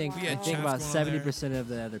time. I think about 70% of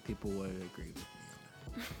the other people would agree with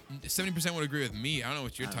me. 70% would agree with me. I don't know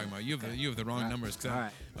what you're talking about. You have the wrong numbers. All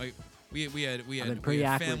right. Like we had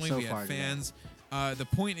family, we had fans. The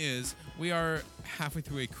point is, we are halfway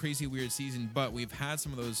through a crazy weird season, but we've had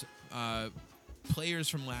some of those players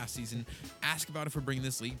from last season ask about if we're bringing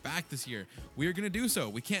this league back this year. We are going to do so.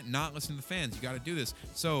 We can't not listen to the fans. You got to do this.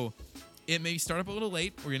 So It may start up a little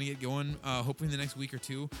late. We're gonna get going hopefully in the next week or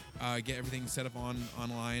two. Get everything set up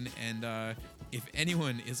online, and if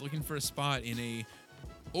anyone is looking for a spot in a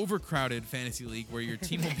overcrowded fantasy league where your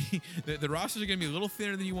team will be, the rosters are gonna be a little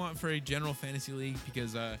thinner than you want for a general fantasy league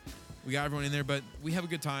because we got everyone in there, but we have a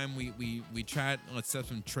good time. We chat. Let's set up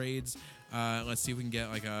some trades. Let's see if we can get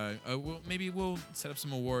like maybe we'll set up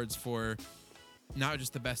some awards for not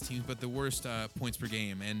just the best teams, but the worst points per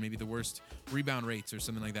game and maybe the worst rebound rates or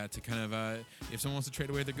something like that to kind of, if someone wants to trade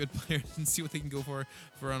away their good players and see what they can go for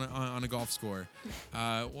on a golf score.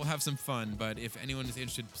 We'll have some fun, but if anyone is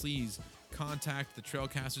interested, please contact the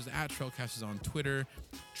Trailcasters at Trailcasters on Twitter,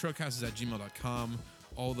 trailcasters@gmail.com,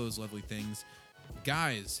 all those lovely things.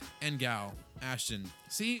 Guys and gal, Ashton.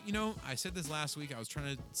 See, I said this last week. I was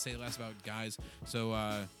trying to say less about guys.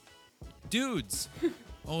 So, dudes,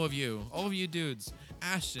 all of you dudes.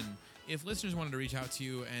 Ashton, if listeners wanted to reach out to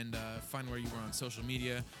you and find where you were on social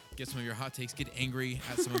media, get some of your hot takes, get angry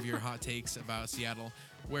at some of your hot takes about Seattle,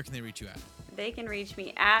 where can they reach you at? They can reach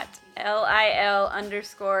me at LIL_BUTS,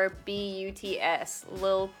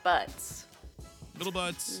 Lil Butts. Little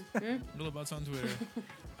Butts. Little Butts on Twitter.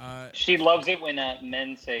 She loves it when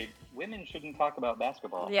men say women shouldn't talk about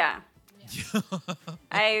basketball. Yeah.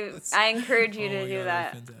 I encourage you to do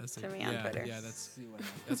that to me on Twitter. Yeah,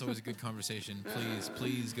 that's always a good conversation.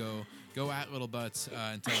 Please go at Little Butts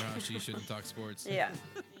and tell her how she shouldn't talk sports. Yeah.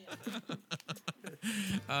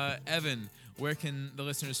 Evan, where can the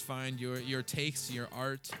listeners find your takes, your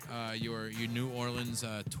art, your New Orleans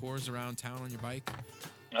tours around town on your bike?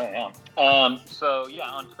 Oh, yeah. So,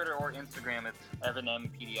 on Twitter or Instagram, it's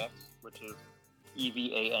EvanMPDX, which is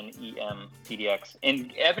EVANEMPDX.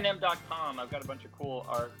 And EvanM.com, I've got a bunch of cool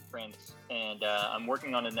art prints, and I'm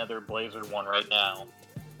working on another Blazer one right now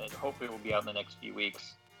that hopefully will be out in the next few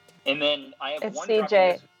weeks. And then I have one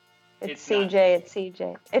CJ. It's CJ. It's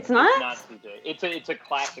CJ. It's not? It's not CJ. It's a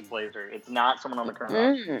classic Blazer. It's not someone on the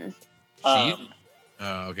current roster.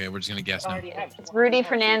 Okay, we're just going to guess now. It's Rudy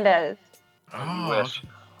Fernandez. Oh, you wish.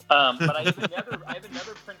 But I have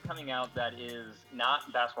another print coming out that is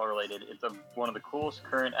not basketball related. It's one of the coolest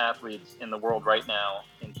current athletes in the world right now,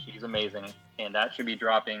 and she's amazing. And that should be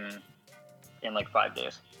dropping in like 5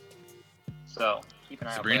 days. So keep an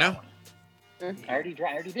eye out for that one. I already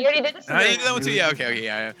did. You already did this. I did that one too. Yeah. Okay.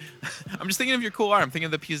 Yeah. I'm just thinking of your cool art. I'm thinking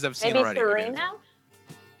of the pieces I've seen already. Maybe Serena.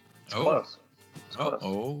 Close.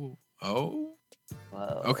 Oh. Whoa.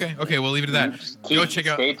 Okay, we'll leave it at that. Go check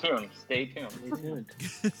out. Stay tuned.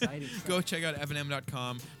 Go check out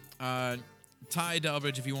evanm.com. Ty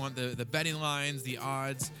Delbridge, if you want the betting lines, the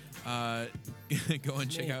odds, go and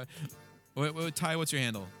check out. Ty, what's your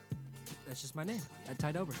handle? That's just my name, at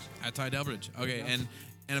Ty Delbridge. At Ty Delbridge. Okay,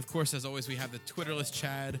 and of course, as always, we have the Twitterless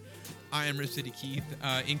Chad. I am Rip City Keith.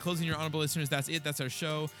 In closing, your honorable listeners, that's it. That's our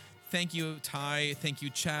show. Thank you, Ty. Thank you,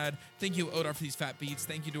 Chad. Thank you, Odar, for these fat beats.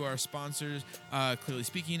 Thank you to our sponsors, Clearly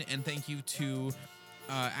Speaking. And thank you to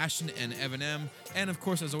Ashton and Evan M. And, of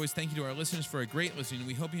course, as always, thank you to our listeners for a great listening.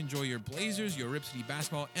 We hope you enjoy your Blazers, your Rip City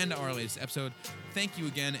basketball, and our latest episode. Thank you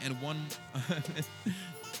again.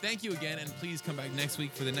 Thank you again. And please come back next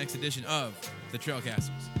week for the next edition of the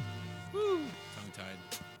Trailcasters. Woo! Tongue-tied.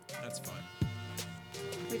 That's fun.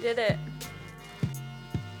 We did it.